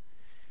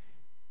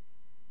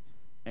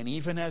 And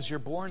even as you're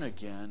born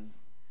again,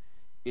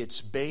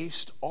 it's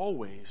based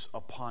always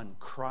upon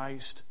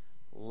Christ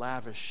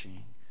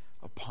lavishing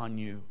upon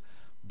you,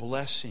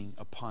 blessing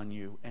upon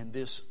you, and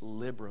this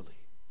liberally.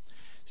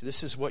 So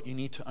this is what you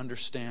need to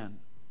understand.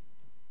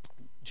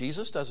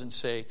 Jesus doesn't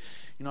say,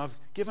 I've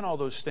given all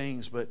those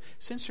things, but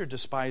since you're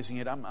despising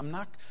it, I'm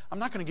not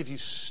going to give you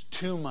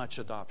too much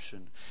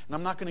adoption, and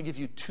I'm not going to give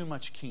you too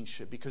much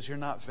kingship because you're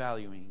not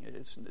valuing it.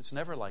 It's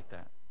never like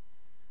that.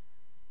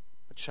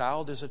 A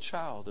child is a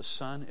child. A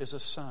son is a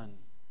son.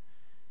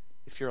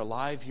 If you're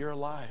alive, you're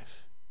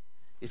alive.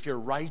 If you're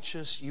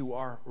righteous, you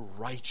are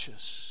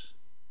righteous.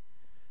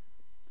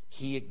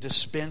 He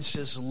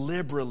dispenses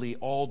liberally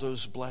all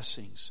those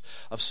blessings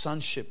of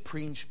sonship,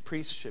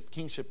 priestship,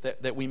 kingship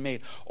that we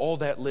made. All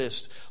that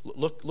list.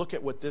 Look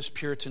at what this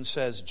Puritan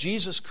says.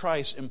 Jesus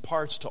Christ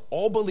imparts to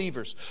all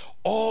believers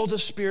all the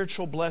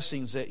spiritual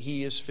blessings that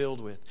He is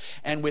filled with,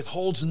 and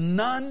withholds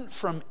none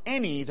from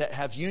any that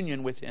have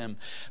union with Him.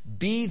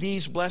 Be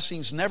these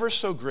blessings never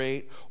so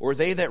great, or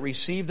they that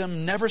receive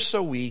them never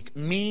so weak,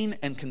 mean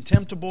and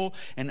contemptible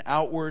in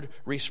outward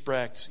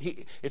respects.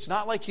 It's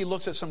not like He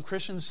looks at some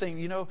Christians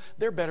saying,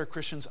 they're better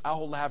Christians,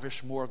 I'll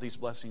lavish more of these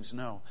blessings.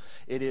 No,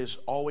 it is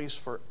always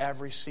for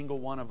every single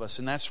one of us.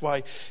 And that's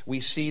why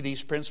we see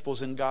these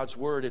principles in God's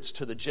Word. It's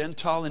to the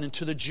Gentile and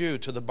to the Jew,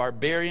 to the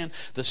barbarian,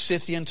 the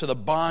Scythian, to the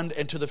bond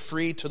and to the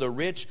free, to the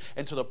rich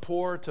and to the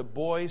poor, to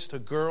boys, to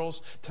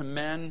girls, to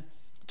men,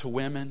 to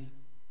women.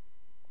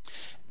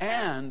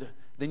 And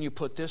then you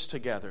put this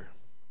together.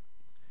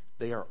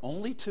 They are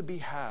only to be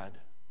had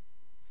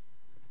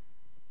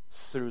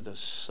through the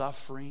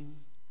suffering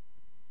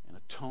and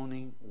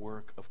atoning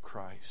work of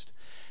Christ.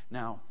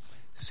 Now,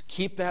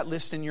 keep that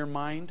list in your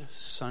mind: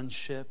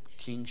 sonship,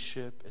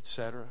 kingship,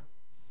 etc.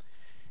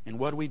 And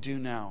what do we do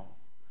now?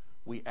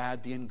 We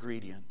add the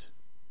ingredient: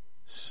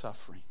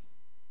 suffering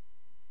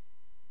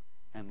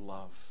and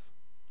love.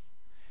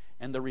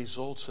 And the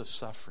results of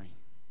suffering.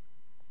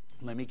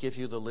 Let me give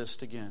you the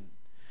list again.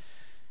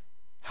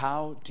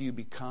 How do you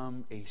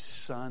become a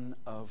son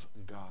of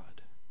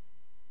God?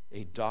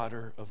 A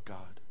daughter of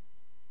God?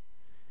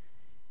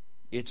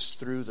 It's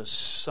through the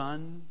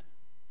Son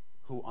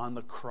who on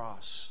the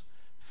cross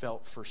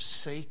felt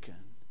forsaken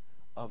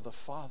of the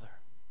Father.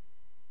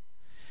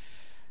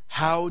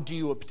 How do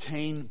you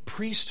obtain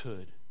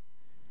priesthood?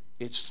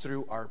 It's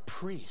through our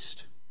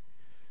priest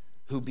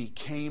who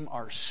became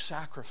our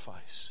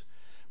sacrifice.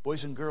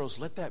 Boys and girls,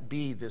 let that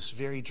be this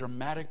very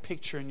dramatic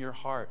picture in your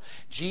heart.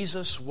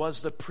 Jesus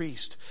was the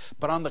priest,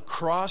 but on the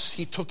cross,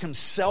 He took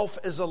Himself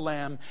as a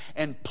lamb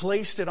and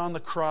placed it on the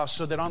cross,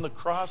 so that on the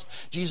cross,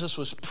 Jesus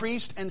was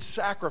priest and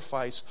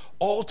sacrifice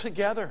all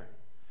together.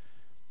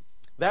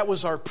 That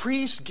was our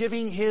priest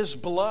giving his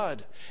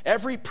blood.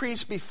 Every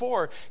priest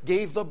before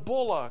gave the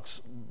bullock's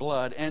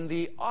blood and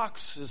the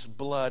ox's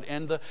blood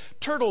and the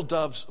turtle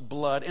dove's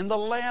blood and the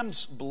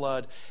lamb's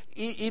blood.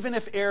 Even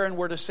if Aaron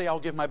were to say, I'll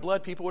give my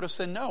blood, people would have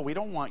said, no, we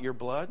don't want your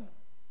blood.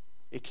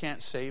 It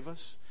can't save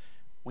us.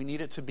 We need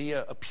it to be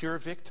a pure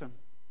victim.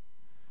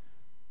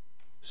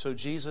 So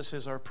Jesus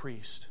is our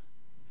priest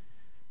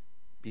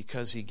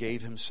because He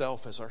gave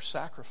Himself as our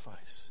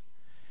sacrifice.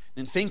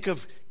 And think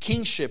of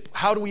kingship.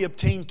 How do we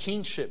obtain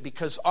kingship?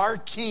 Because our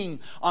king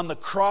on the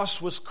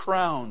cross was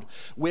crowned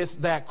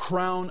with that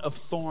crown of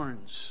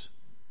thorns.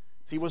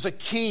 He was a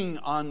king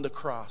on the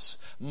cross,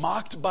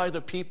 mocked by the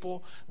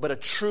people, but a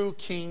true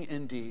king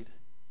indeed.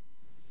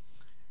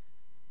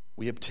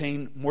 We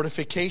obtain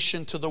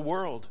mortification to the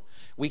world.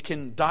 We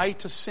can die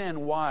to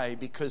sin. Why?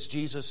 Because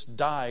Jesus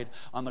died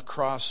on the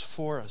cross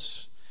for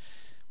us.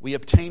 We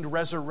obtained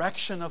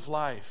resurrection of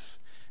life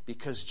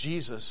because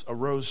Jesus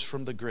arose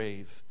from the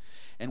grave.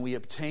 And we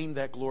obtain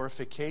that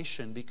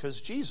glorification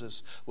because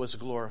Jesus was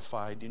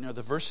glorified. You know,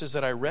 the verses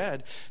that I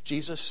read,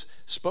 Jesus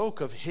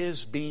spoke of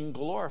his being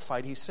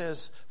glorified. He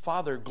says,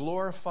 Father,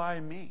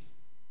 glorify me.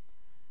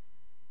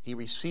 He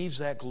receives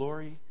that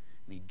glory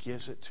and he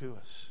gives it to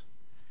us.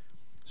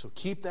 So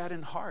keep that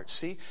in heart.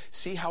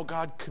 See how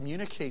God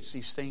communicates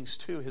these things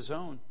to his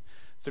own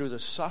through the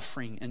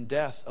suffering and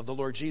death of the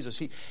Lord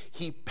Jesus.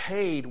 He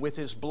paid with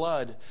his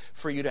blood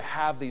for you to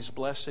have these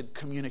blessed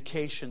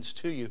communications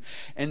to you.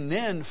 And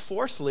then,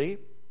 fourthly,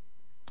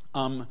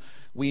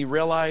 we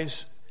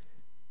realize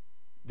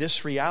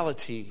this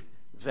reality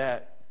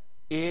that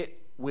it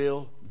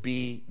will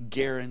be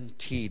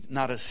guaranteed.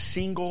 Not a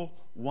single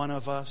one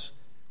of us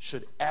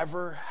should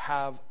ever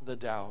have the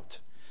doubt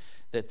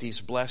that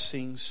these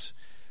blessings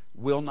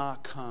will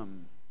not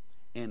come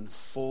in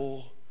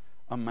full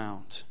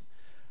amount.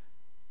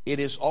 It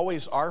is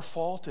always our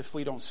fault if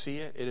we don't see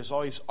it. It is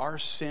always our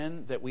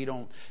sin that we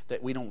don't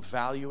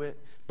value it.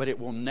 But it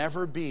will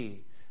never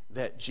be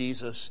that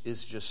Jesus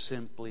is just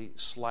simply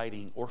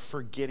sliding or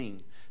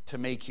forgetting to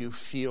make you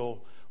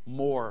feel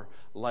more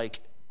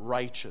like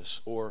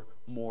righteous or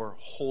more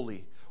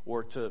holy,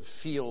 or to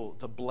feel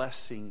the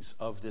blessings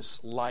of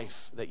this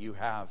life that you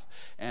have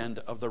and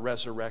of the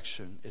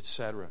resurrection,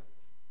 etc.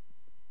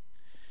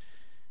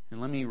 And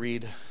let me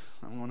read,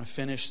 I want to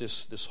finish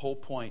this whole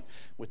point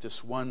with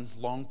this one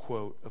long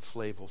quote of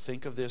Flavel.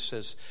 Think of this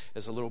as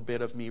a little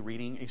bit of me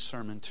reading a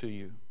sermon to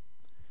you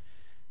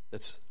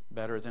that's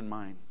better than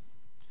mine.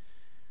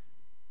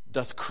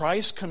 Doth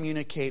Christ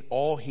communicate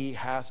all he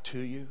hath to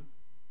you?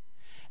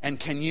 And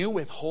can you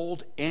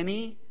withhold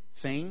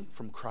anything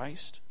from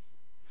Christ?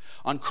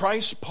 On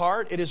Christ's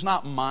part, it is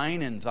not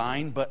mine and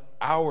thine, but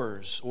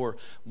ours, or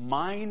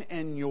mine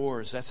and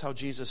yours. That's how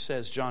Jesus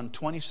says, John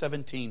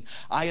 20:17,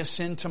 I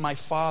ascend to my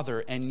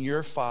Father and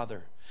your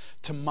Father,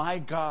 to my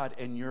God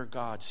and your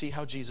God. See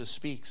how Jesus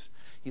speaks.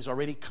 He's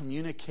already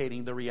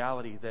communicating the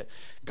reality that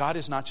God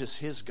is not just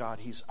his God,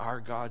 he's our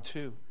God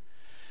too.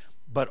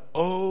 But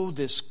oh,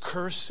 this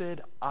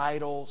cursed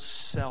idol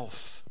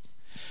self,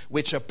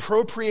 which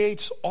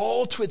appropriates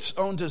all to its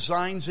own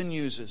designs and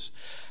uses.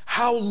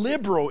 How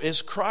liberal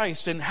is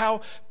Christ, and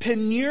how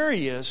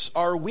penurious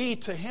are we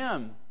to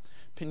him.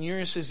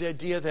 Penurious is the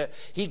idea that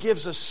he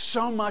gives us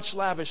so much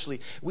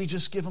lavishly. We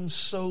just give him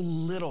so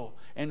little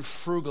and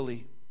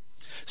frugally.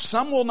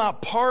 Some will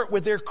not part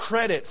with their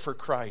credit for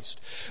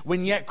Christ,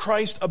 when yet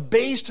Christ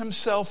abased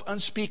himself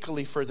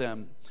unspeakably for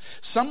them.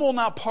 Some will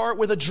not part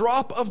with a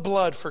drop of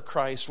blood for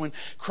Christ, when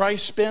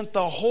Christ spent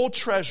the whole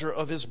treasure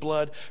of his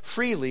blood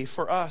freely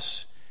for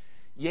us.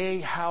 Yea,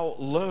 how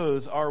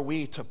loath are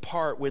we to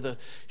part with a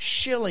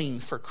shilling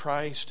for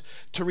Christ,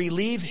 to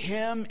relieve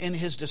him in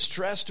his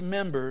distressed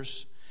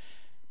members,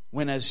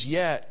 when as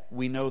yet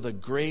we know the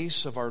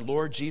grace of our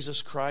Lord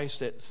Jesus Christ,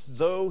 that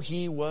though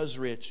he was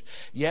rich,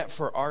 yet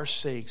for our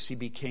sakes he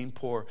became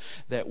poor,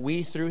 that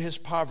we through his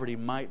poverty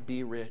might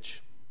be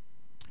rich.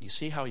 You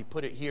see how he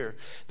put it here,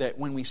 that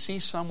when we see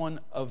someone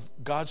of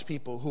God's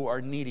people who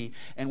are needy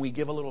and we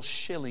give a little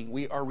shilling,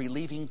 we are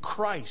relieving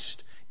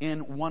Christ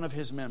in one of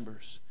his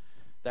members.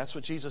 That's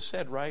what Jesus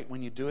said, right?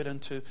 When you do it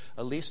unto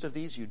a least of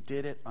these, you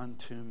did it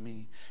unto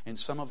me. And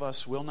some of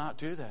us will not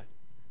do that.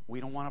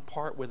 We don't want to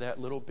part with that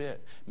little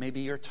bit. Maybe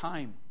your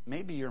time,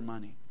 maybe your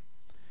money.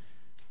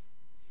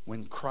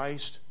 When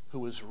Christ, who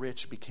was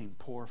rich, became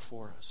poor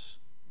for us.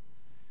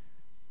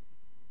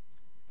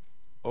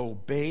 O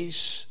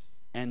base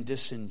and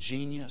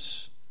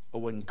disingenuous,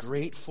 O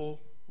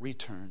ungrateful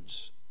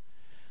returns.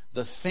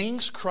 The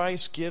things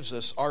Christ gives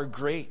us are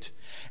great,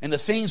 and the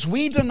things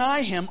we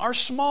deny him are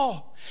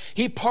small.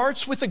 He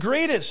parts with the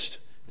greatest.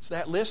 It's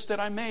that list that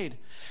I made.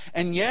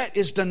 And yet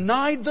is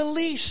denied the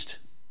least.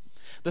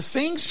 The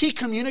things he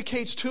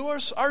communicates to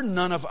us are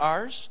none of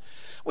ours.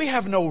 We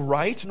have no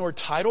right nor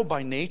title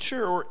by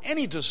nature or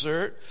any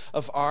desert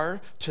of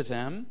our to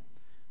them.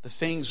 The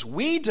things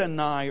we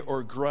deny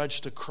or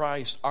grudge to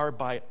Christ are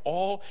by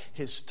all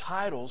his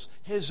titles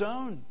his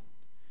own.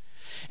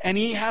 And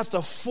he hath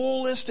the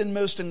fullest and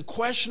most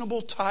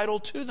unquestionable title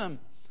to them.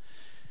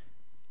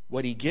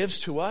 What he gives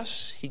to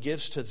us, he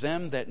gives to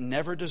them that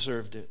never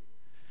deserved it.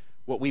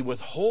 What we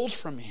withhold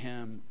from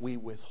him, we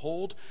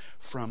withhold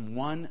from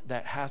one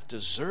that hath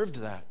deserved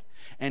that,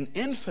 and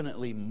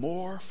infinitely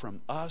more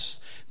from us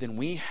than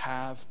we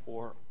have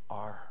or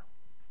are.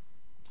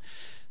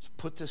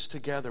 Put this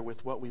together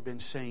with what we've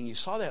been saying. You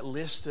saw that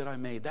list that I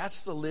made.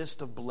 That's the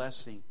list of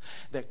blessing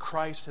that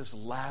Christ has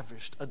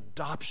lavished.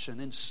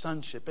 Adoption and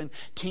sonship and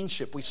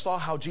kingship. We saw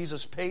how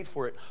Jesus paid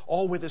for it,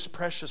 all with his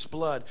precious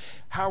blood.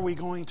 How are we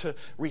going to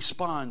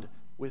respond?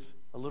 With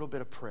a little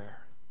bit of prayer.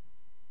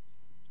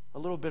 A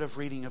little bit of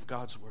reading of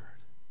God's word.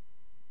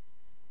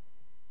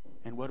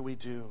 And what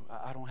do?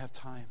 I don't have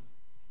time.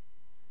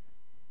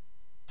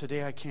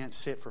 Today I can't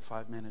sit for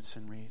 5 minutes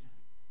and read.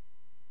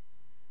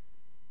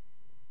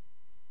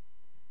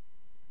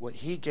 What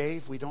he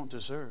gave, we don't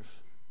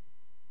deserve.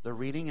 The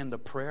reading and the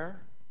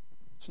prayer,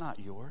 it's not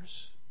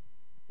yours.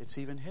 It's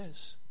even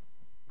his.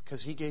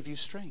 Because he gave you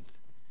strength.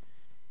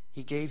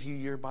 He gave you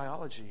your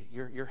biology,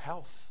 your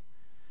health.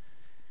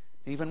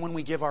 Even when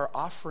we give our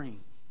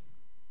offering,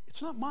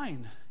 it's not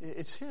mine,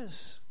 it's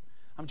His.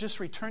 I'm just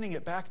returning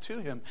it back to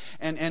Him.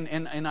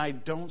 And I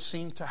don't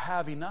seem to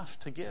have enough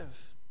to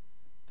give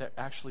that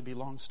actually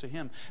belongs to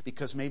Him,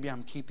 because maybe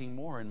I'm keeping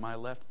more in my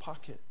left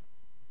pocket.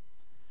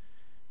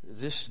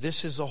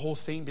 This is the whole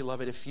thing,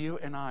 beloved. If you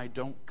and I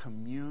don't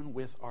commune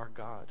with our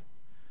God,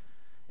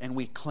 and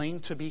we claim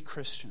to be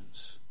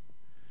Christians,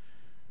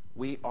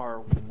 we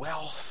are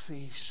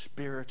wealthy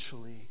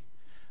spiritually,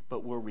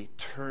 but we're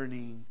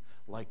returning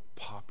like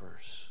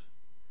paupers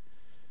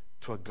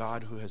to a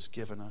God who has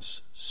given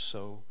us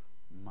so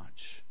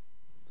much.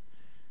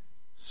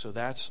 So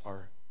that's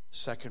our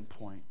second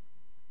point.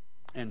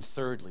 And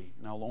thirdly,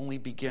 and I'll only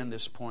begin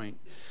this point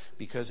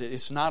because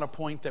it's not a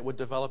point that would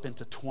develop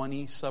into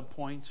 20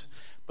 subpoints,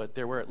 but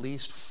there were at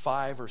least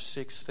 5 or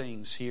 6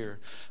 things here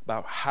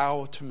about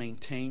how to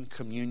maintain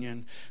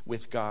communion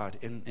with God.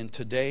 And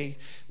today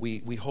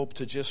we hope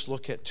to just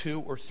look at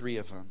 2 or 3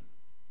 of them.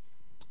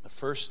 The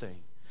first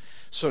thing.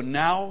 So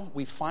now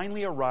we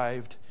finally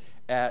arrived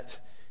at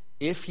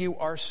if you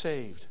are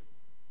saved.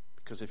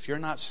 Because if you're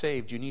not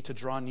saved, you need to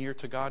draw near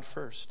to God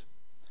first,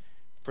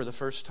 for the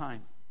first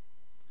time.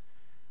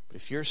 But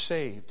if you're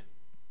saved,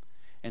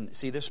 and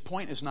see, this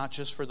point is not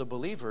just for the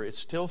believer, it's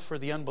still for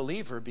the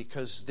unbeliever,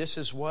 because this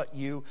is what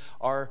you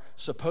are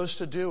supposed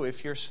to do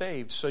if you're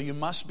saved. So you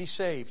must be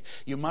saved.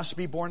 You must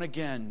be born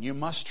again. You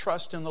must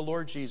trust in the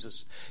Lord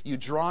Jesus. You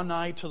draw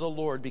nigh to the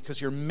Lord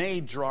because you're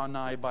made draw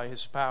nigh by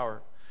His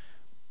power.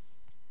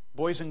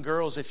 Boys and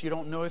girls, if you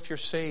don't know if you're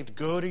saved,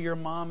 go to your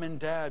mom and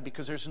dad,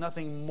 because there's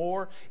nothing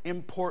more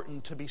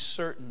important to be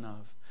certain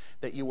of,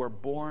 that you are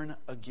born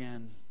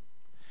again,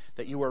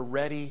 that you are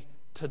ready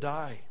to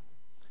die,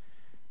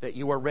 that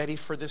you are ready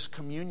for this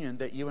communion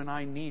that you and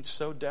I need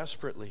so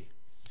desperately.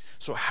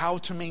 So how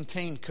to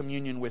maintain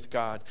communion with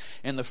God?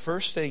 And the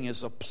first thing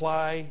is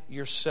apply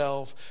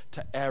yourself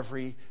to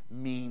every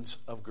means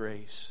of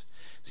grace.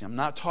 See, I'm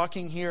not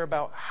talking here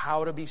about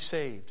how to be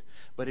saved,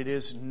 but it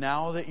is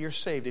now that you're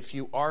saved. If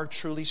you are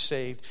truly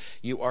saved,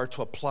 you are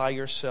to apply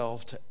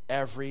yourself to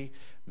every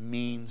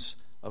means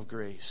of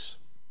grace.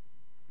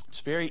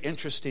 It's very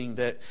interesting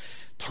that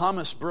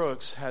Thomas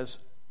Brooks has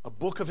a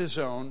book of his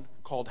own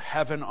called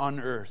Heaven on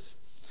Earth.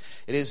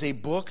 It is a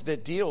book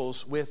that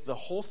deals with the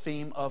whole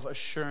theme of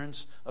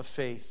assurance of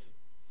faith.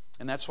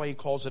 And that's why he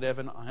calls it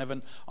Heaven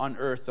on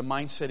Earth. The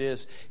mindset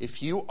is,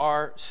 if you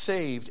are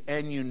saved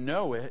and you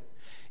know it,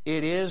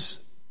 it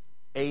is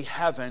a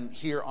heaven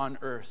here on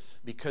earth,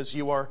 because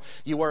you are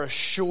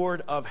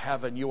assured of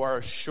heaven. You are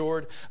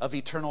assured of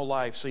eternal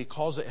life. So he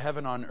calls it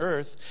Heaven on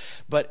Earth.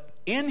 But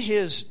in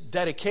his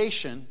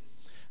dedication,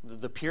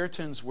 the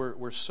Puritans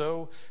were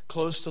so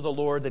close to the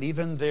Lord that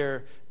even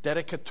their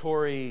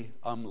dedicatory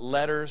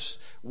letters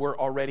were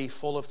already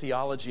full of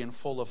theology and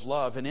full of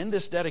love. And in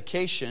this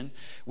dedication,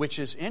 which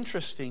is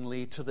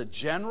interestingly to the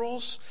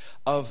generals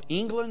of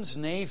England's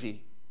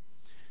Navy,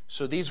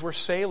 so these were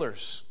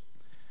sailors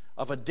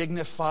of a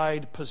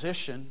dignified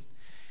position,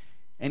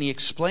 and he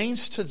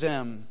explains to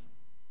them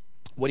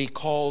what he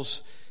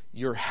calls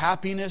your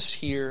happiness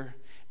here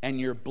and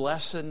your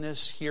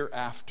blessedness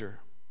hereafter.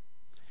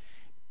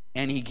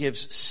 And he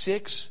gives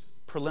 6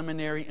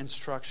 preliminary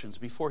instructions.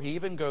 Before he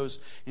even goes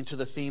into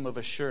the theme of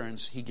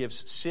assurance, he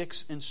gives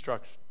 6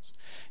 instructions.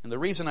 And the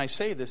reason I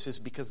say this is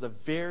because the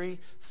very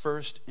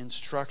first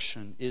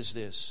instruction is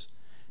this: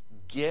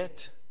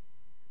 get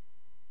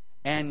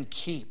and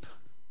keep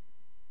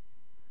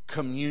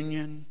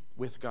communion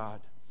with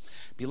God.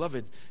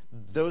 Beloved,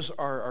 those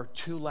are our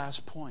 2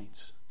 last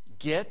points.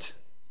 Get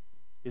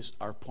is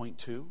our point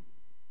 2.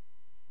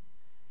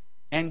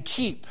 And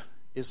keep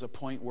is the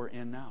point we're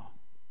in now.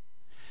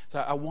 So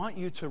I want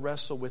you to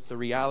wrestle with the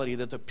reality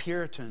that the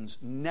Puritans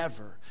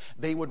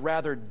they would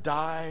rather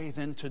die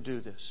than to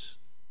do this.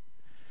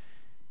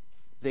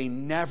 They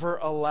never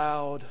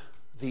allowed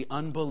the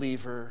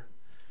unbeliever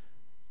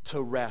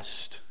to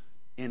rest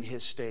in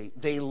his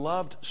state. They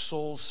loved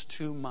souls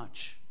too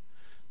much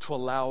to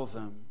allow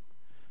them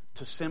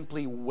to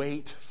simply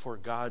wait for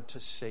God to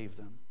save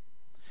them.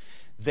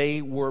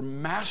 They were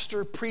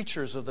master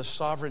preachers of the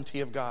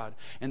sovereignty of God,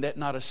 and that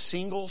not a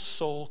single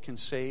soul can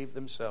save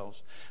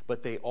themselves.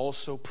 But they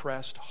also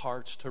pressed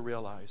hearts to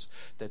realize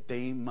that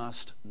they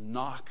must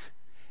knock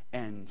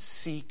and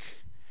seek.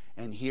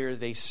 And here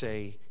they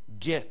say,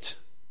 get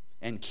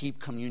and keep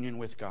communion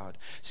with God.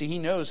 See, he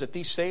knows that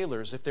these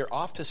sailors, if they're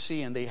off to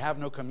sea and they have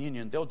no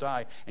communion, they'll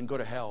die and go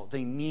to hell.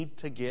 They need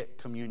to get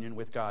communion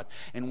with God.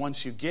 And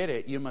once you get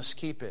it, you must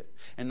keep it.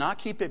 And not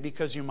keep it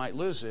because you might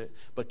lose it,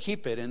 but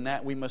keep it in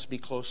that we must be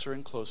closer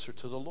and closer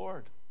to the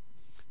Lord.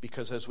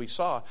 Because as we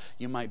saw,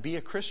 you might be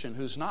a Christian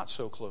who's not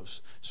so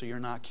close, so you're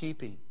not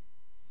keeping.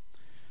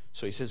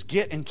 So he says,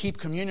 get and keep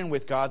communion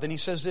with God. Then he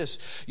says this: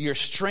 your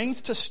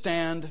strength to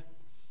stand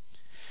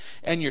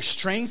and your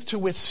strength to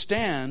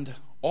withstand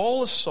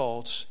all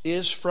assaults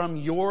is from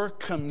your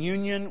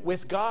communion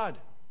with God.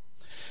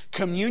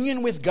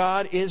 Communion with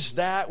God is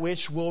that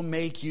which will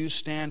make you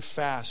stand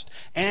fast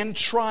and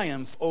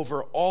triumph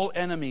over all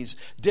enemies,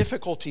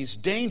 difficulties,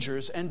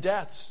 dangers, and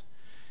deaths.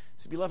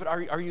 So, beloved,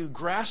 are you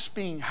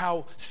grasping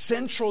how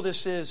central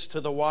this is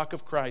to the walk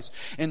of Christ?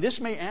 And this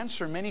may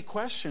answer many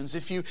questions.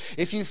 If you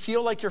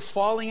feel like you're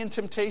falling in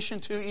temptation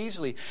too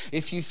easily,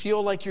 if you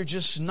feel like you're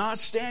just not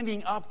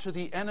standing up to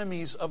the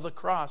enemies of the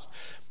cross,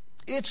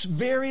 it's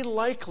very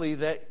likely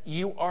that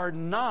you are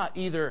not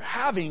either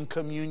having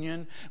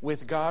communion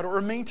with God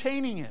or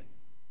maintaining it.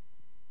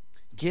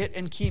 Get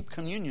and keep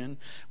communion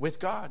with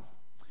God.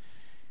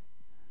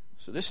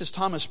 So this is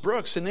Thomas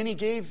Brooks, and then he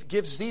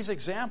gives these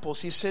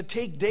examples. He said,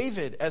 take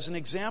David as an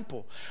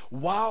example.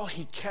 While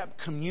he kept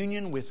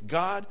communion with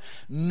God,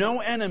 no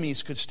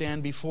enemies could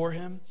stand before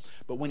him.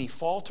 But when he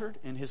faltered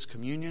in his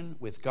communion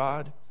with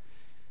God,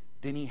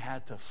 then he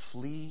had to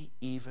flee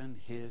even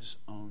his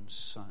own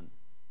son.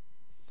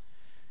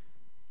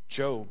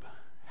 Job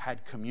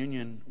had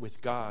communion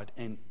with God,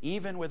 and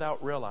even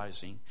without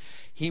realizing,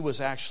 he was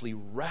actually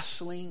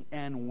wrestling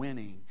and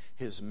winning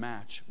his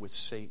match with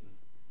Satan.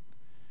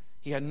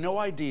 He had no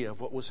idea of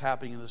what was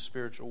happening in the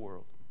spiritual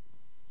world.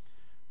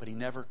 But he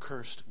never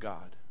cursed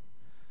God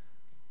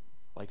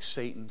like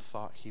Satan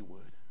thought he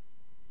would.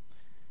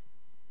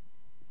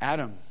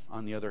 Adam,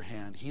 on the other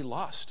hand, he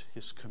lost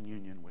his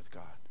communion with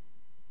God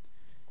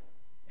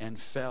and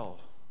fell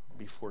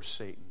before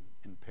Satan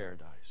in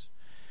paradise.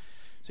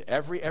 So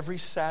every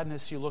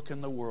sadness you look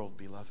in the world,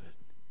 beloved,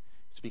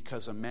 it's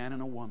because a man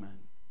and a woman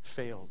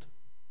failed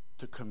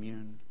to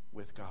commune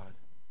with God.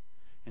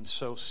 And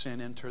so sin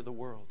entered the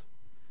world.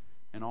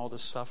 And all the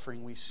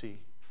suffering we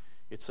see,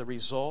 it's a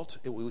result,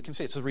 we can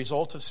say it's a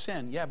result of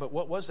sin. Yeah, but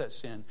what was that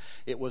sin?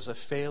 It was a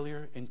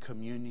failure in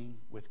communing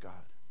with God.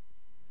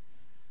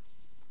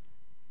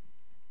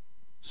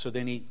 So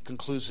then he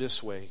concludes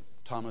this way,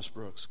 Thomas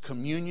Brooks.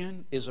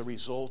 Communion is a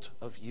result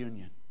of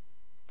union.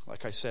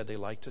 Like I said, they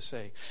like to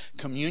say.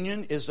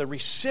 Communion is the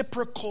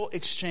reciprocal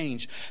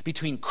exchange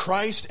between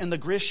Christ and the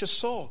gracious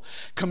soul.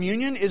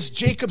 Communion is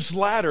Jacob's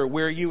ladder,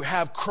 where you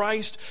have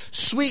Christ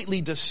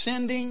sweetly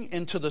descending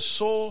into the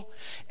soul,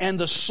 and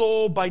the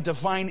soul, by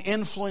divine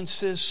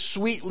influences,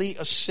 sweetly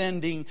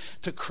ascending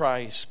to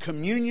Christ.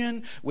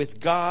 Communion with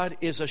God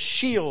is a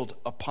shield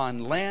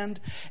upon land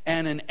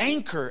and an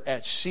anchor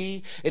at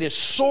sea. It is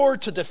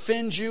sword to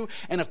defend you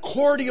and a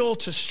cordial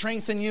to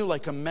strengthen you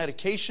like a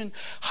medication.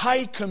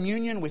 High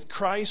communion with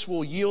Christ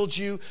will yield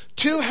you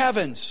two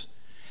heavens,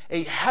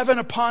 a heaven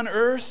upon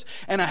earth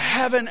and a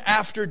heaven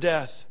after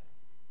death.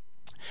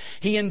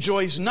 He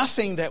enjoys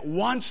nothing that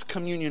wants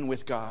communion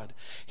with God.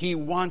 He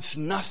wants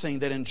nothing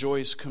that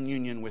enjoys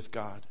communion with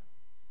God.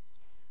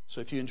 So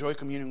if you enjoy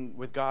communion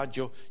with God,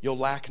 you'll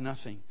lack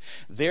nothing.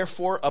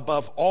 Therefore,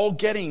 above all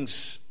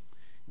gettings,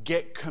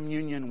 get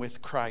communion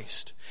with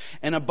Christ.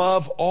 And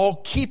above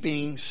all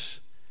keepings,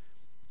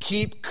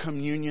 keep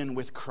communion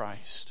with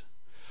Christ.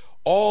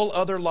 All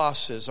other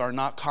losses are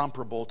not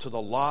comparable to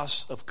the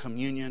loss of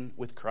communion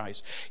with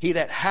Christ. He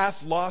that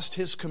hath lost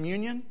his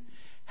communion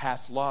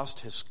hath lost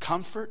his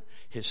comfort,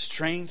 his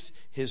strength,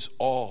 his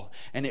all.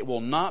 And it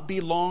will not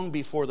be long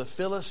before the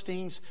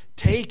Philistines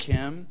take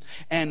him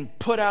and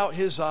put out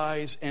his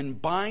eyes and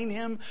bind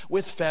him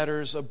with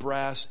fetters of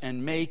brass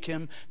and make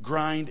him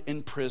grind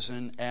in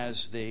prison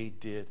as they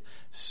did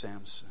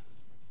Samson.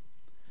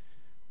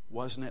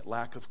 Wasn't it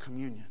lack of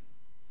communion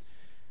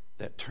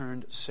that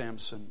turned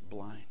Samson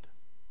blind?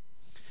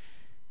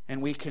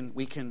 And we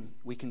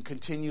can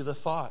continue the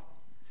thought.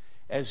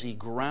 As he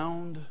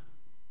ground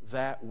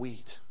that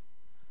wheat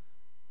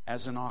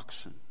as an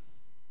oxen,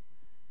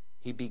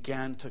 he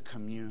began to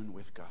commune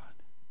with God.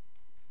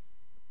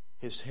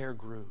 His hair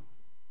grew.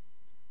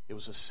 It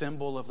was a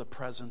symbol of the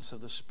presence of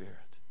the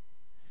Spirit.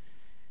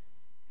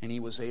 And he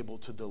was able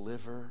to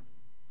deliver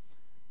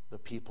the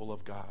people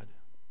of God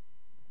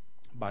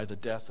by the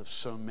death of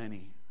so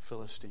many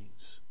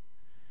Philistines.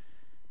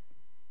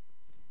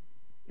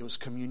 It was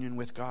communion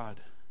with God.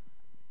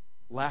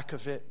 Lack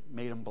of it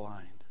made him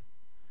blind.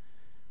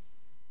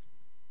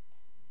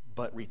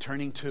 But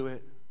returning to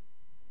it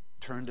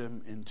turned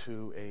him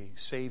into a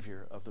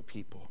savior of the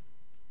people.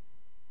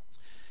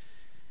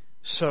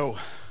 So,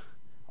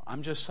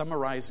 I'm just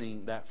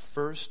summarizing that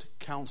first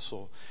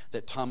counsel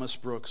that Thomas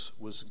Brooks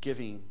was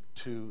giving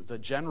to the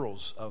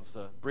generals of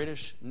the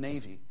British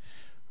Navy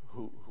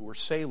who were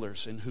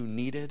sailors and who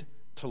needed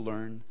to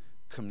learn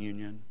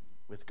communion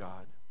with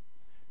God.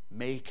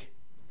 Make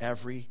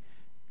every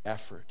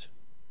effort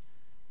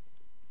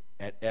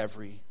at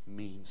every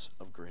means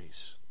of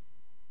grace.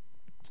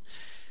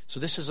 So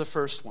this is the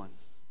first one.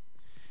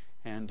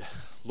 And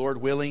Lord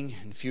willing,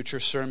 in future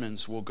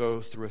sermons, we'll go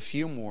through a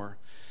few more.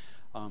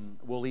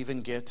 We'll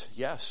even get,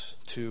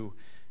 to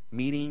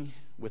meeting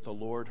with the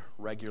Lord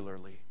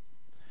regularly.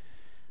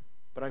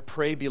 But I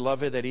pray,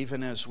 beloved, that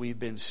even as we've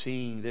been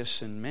seeing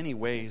this in many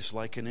ways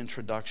like an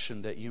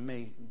introduction, that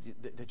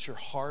your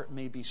heart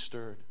may be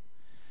stirred.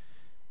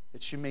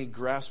 That you may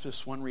grasp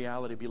this one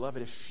reality.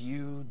 Beloved, if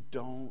you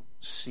don't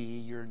see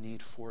your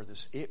need for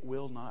this, it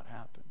will not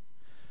happen.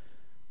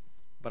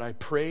 But I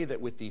pray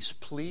that with these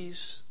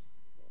pleas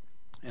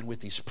and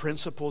with these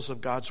principles of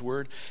God's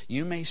Word,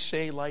 you may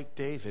say like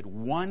David,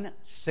 one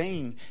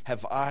thing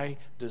have I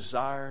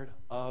desired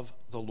of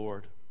the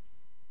Lord,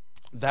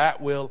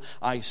 That will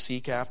I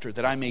seek after,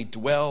 that I may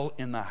dwell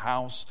in the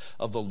house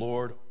of the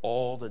Lord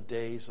all the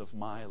days of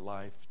my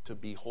life, to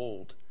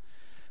behold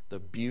the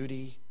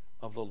beauty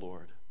of the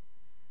Lord.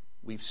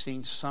 We've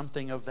seen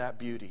something of that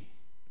beauty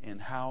in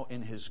how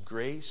in His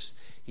grace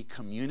He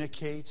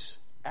communicates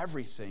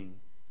everything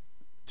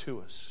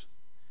to us.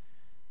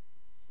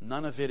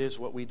 None of it is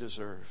what we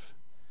deserve,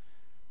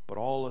 but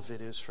all of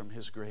it is from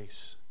His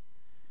grace.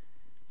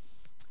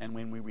 And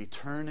when we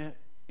return it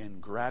in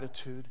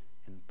gratitude,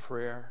 in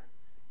prayer,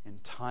 in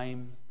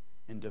time,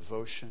 in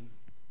devotion,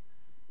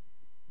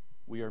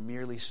 we are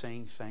merely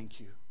saying thank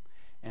you.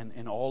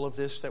 And all of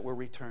this that we're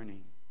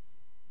returning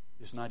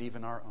is not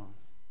even our own.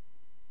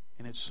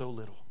 And it's so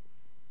little.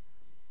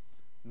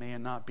 May it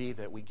not be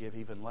that we give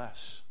even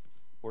less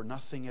or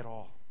nothing at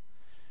all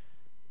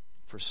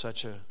for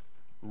such a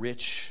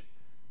rich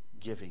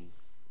giving.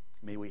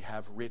 May we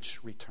have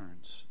rich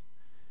returns.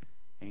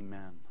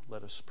 Amen.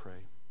 Let us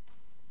pray.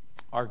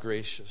 Our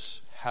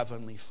gracious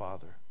Heavenly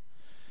Father,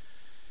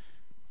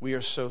 we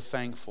are so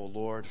thankful,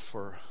 Lord,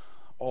 for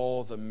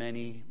all the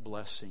many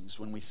blessings.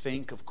 When we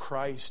think of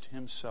Christ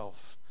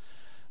Himself,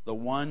 the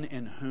one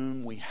in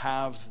whom we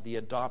have the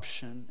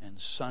adoption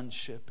and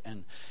sonship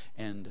and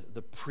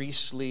the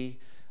priestly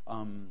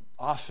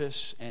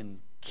office and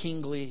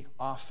kingly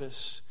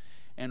office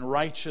and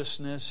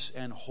righteousness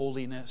and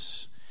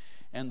holiness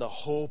and the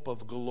hope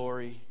of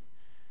glory,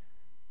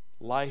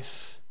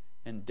 life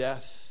and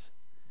death,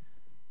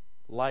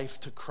 life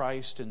to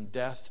Christ and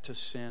death to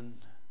sin,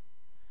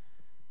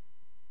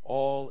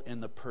 all in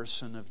the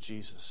person of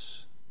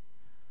Jesus.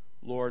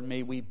 Lord,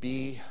 may we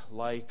be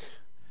like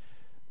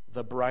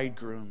the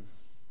bridegroom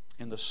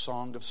in the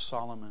Song of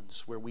Solomon,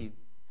 where we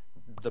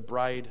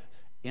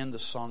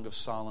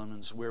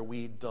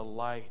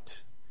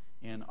delight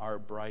in our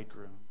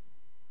bridegroom,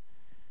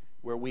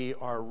 where we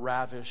are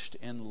ravished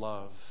in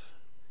love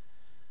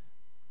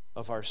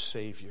of our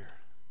Savior.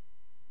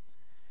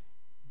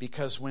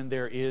 Because when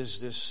there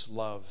is this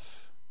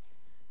love,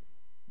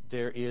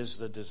 there is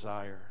the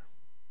desire,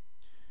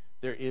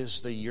 there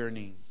is the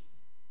yearning,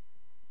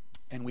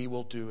 and we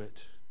will do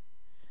it.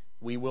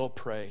 We will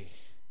pray.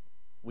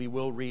 We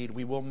will read.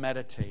 We will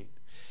meditate.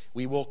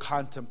 We will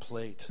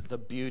contemplate the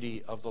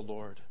beauty of the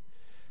Lord.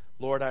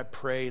 Lord, I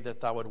pray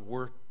that Thou would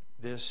work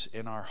this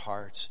in our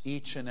hearts,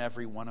 each and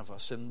every one of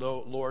us. And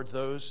Lord,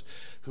 those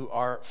who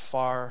are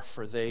far,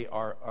 for they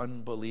are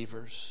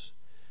unbelievers,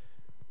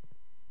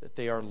 that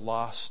they are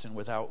lost and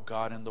without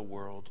God in the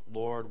world.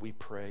 Lord, we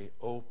pray,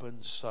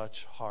 open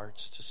such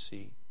hearts to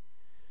see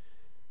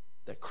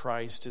that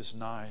Christ is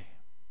nigh,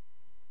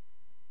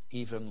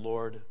 even,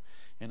 Lord,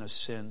 in a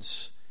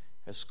sense,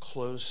 as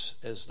close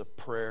as the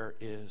prayer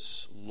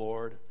is,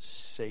 Lord,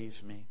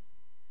 save me.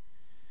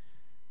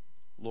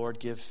 Lord,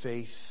 give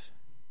faith,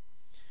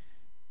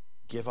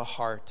 give a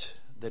heart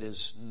that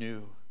is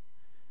new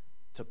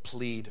to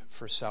plead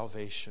for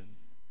salvation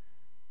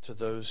to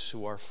those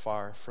who are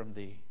far from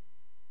Thee,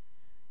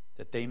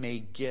 that they may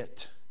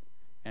get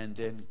and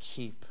then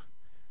keep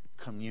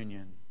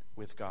communion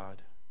with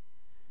God.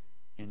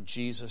 In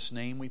Jesus'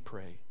 name we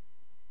pray.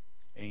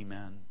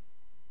 Amen.